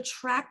being able to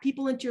attract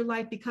people into your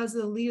life because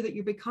of the leader that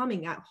you're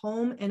becoming at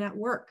home and at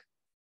work.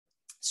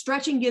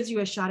 Stretching gives you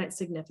a shot at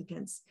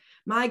significance.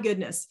 My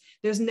goodness,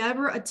 there's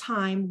never a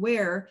time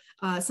where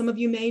some of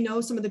you may know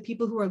some of the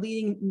people who are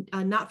leading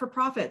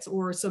not-for-profits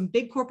or some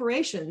big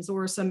corporations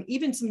or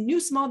even some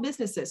new small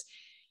businesses.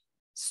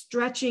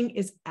 Stretching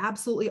is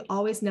absolutely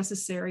always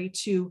necessary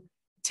to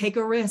take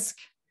a risk,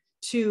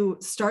 to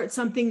start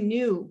something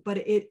new, but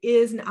it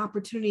is an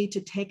opportunity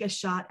to take a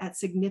shot at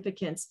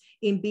significance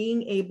in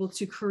being able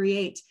to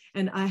create.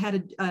 And I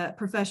had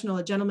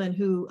a gentleman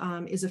who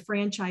is a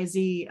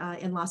franchisee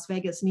in Las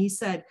Vegas, and he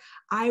said,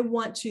 I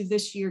want to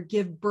this year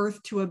give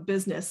birth to a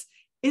business.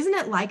 Isn't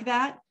it like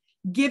that?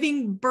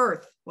 Giving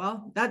birth.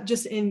 Well, that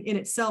just in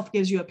itself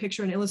gives you a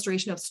picture and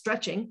illustration of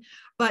stretching,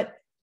 but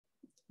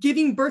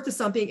giving birth to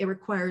something, it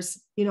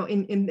requires,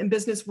 in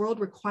business world,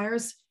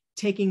 requires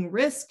taking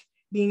risk,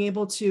 being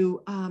able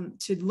to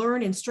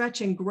learn and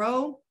stretch and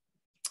grow,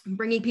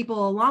 bringing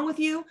people along with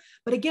you.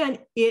 But again,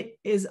 it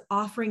is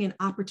offering an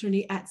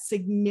opportunity at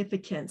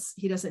significance.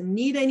 He doesn't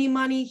need any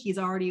money. He's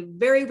already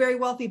very, very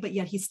wealthy, but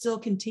yet he still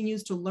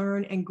continues to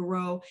learn and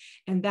grow.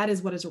 And that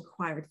is what is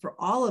required for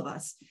all of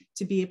us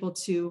to be able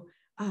to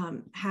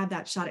have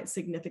that shot at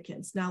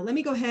significance. Now, let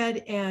me go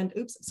ahead and,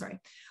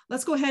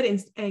 let's go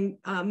ahead and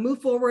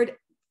move forward.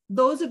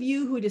 Those of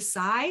you who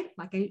decide,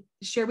 like I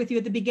shared with you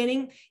at the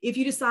beginning, if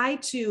you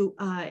decide to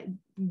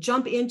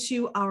jump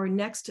into our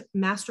next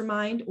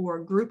mastermind or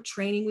group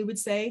training, we would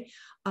say,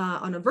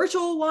 on a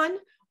virtual one,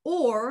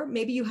 or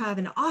maybe you have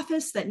an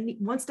office that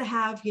wants to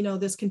have,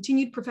 this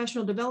continued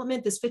professional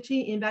development. This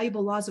 15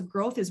 Invaluable Laws of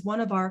Growth is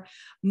one of our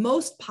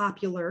most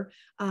popular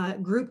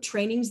group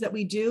trainings that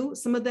we do.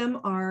 Some of them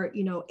are,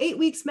 8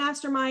 weeks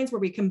masterminds where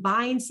we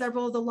combine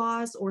several of the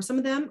laws, or some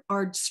of them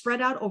are spread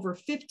out over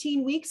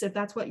 15 weeks, if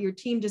that's what your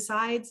team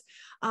decides,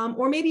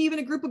 or maybe even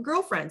a group of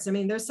girlfriends. I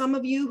mean, there's some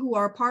of you who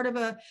are part of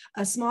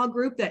a small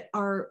group that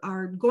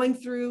are going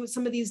through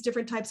some of these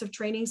different types of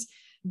trainings.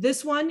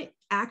 This one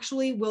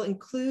actually will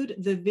include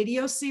the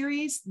video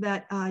series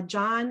that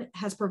John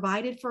has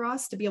provided for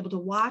us to be able to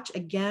watch.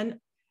 Again,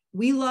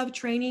 we love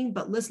training,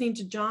 but listening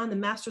to John, the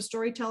master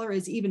storyteller,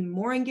 is even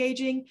more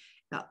engaging,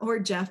 or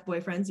Jeff,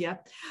 boyfriends,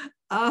 yep.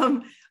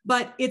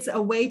 But it's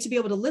a way to be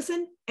able to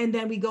listen. And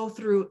then we go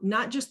through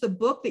not just the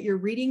book that you're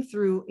reading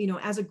through,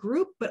 as a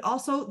group, but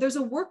also there's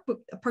a workbook,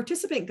 a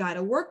participant guide,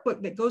 a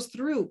workbook that goes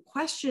through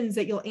questions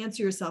that you'll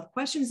answer yourself,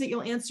 questions that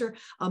you'll answer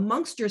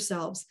amongst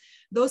yourselves,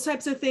 those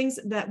types of things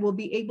that will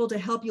be able to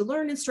help you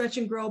learn and stretch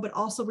and grow, but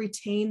also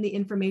retain the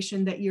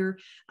information that you're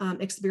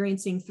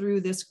experiencing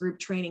through this group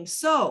training.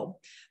 So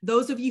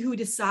those of you who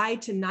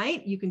decide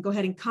tonight, you can go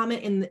ahead and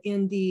comment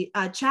in the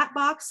chat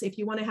box if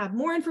you want to have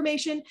more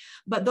information.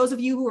 But those of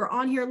you who are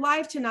on here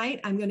live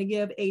tonight, I'm going to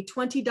give a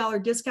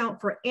 $20 discount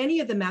for any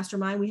of the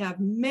mastermind. We have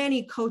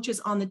many coaches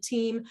on the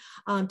team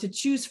to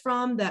choose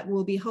from that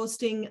will be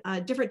hosting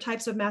different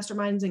types of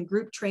masterminds and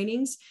group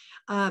trainings.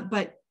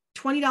 But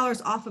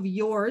 $20 off of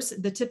yours.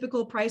 The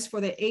typical price for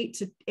the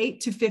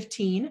 8 to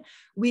 15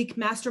 week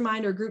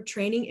mastermind or group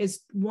training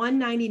is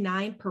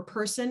 $199 per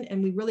person.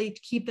 And we really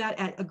keep that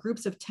at a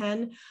groups of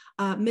 10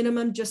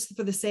 minimum, just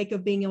for the sake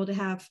of being able to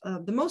have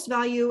the most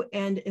value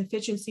and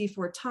efficiency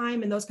for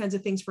time and those kinds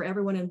of things for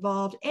everyone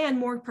involved, and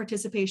more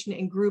participation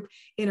in group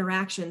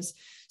interactions.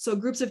 So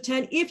groups of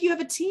 10, if you have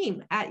a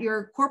team at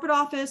your corporate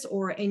office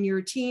or in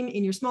your team,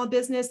 in your small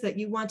business that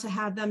you want to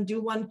have them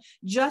do one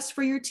just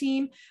for your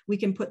team, we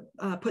can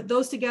put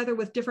those together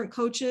with different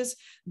coaches.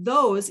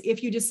 Those,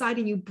 if you decide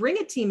and you bring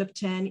a team of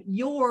 10,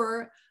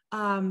 your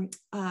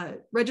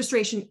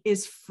registration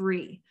is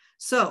free.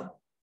 So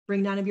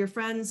bring 9 of your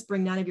friends,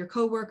 bring 9 of your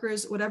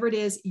coworkers, whatever it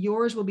is,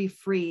 yours will be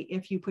free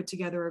if you put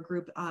together a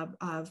group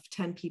of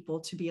 10 people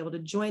to be able to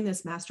join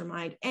this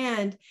mastermind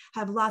and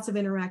have lots of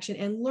interaction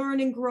and learn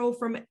and grow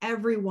from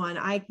everyone.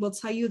 I will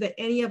tell you that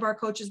any of our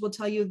coaches will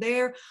tell you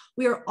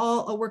we are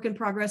all a work in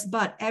progress,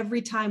 but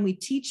every time we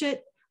teach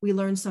it, we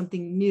learn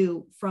something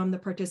new from the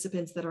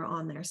participants that are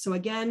on there. So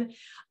again,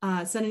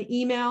 send an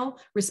email,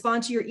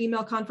 respond to your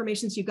email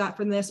confirmations you got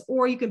from this,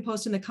 or you can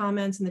post in the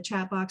comments in the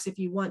chat box if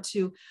you want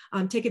to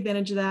take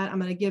advantage of that. I'm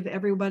going to give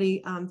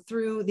everybody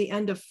through the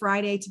end of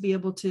Friday to be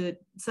able to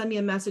send me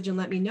a message and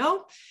let me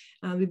know.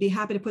 We'd be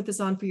happy to put this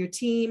on for your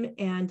team.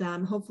 And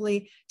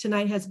hopefully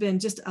tonight has been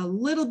just a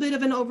little bit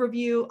of an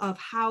overview of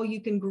how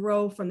you can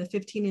grow from the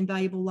 15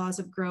 invaluable laws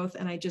of growth.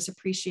 And I just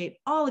appreciate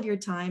all of your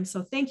time.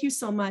 So thank you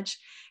so much.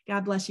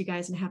 God bless you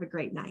guys and have a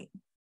great night.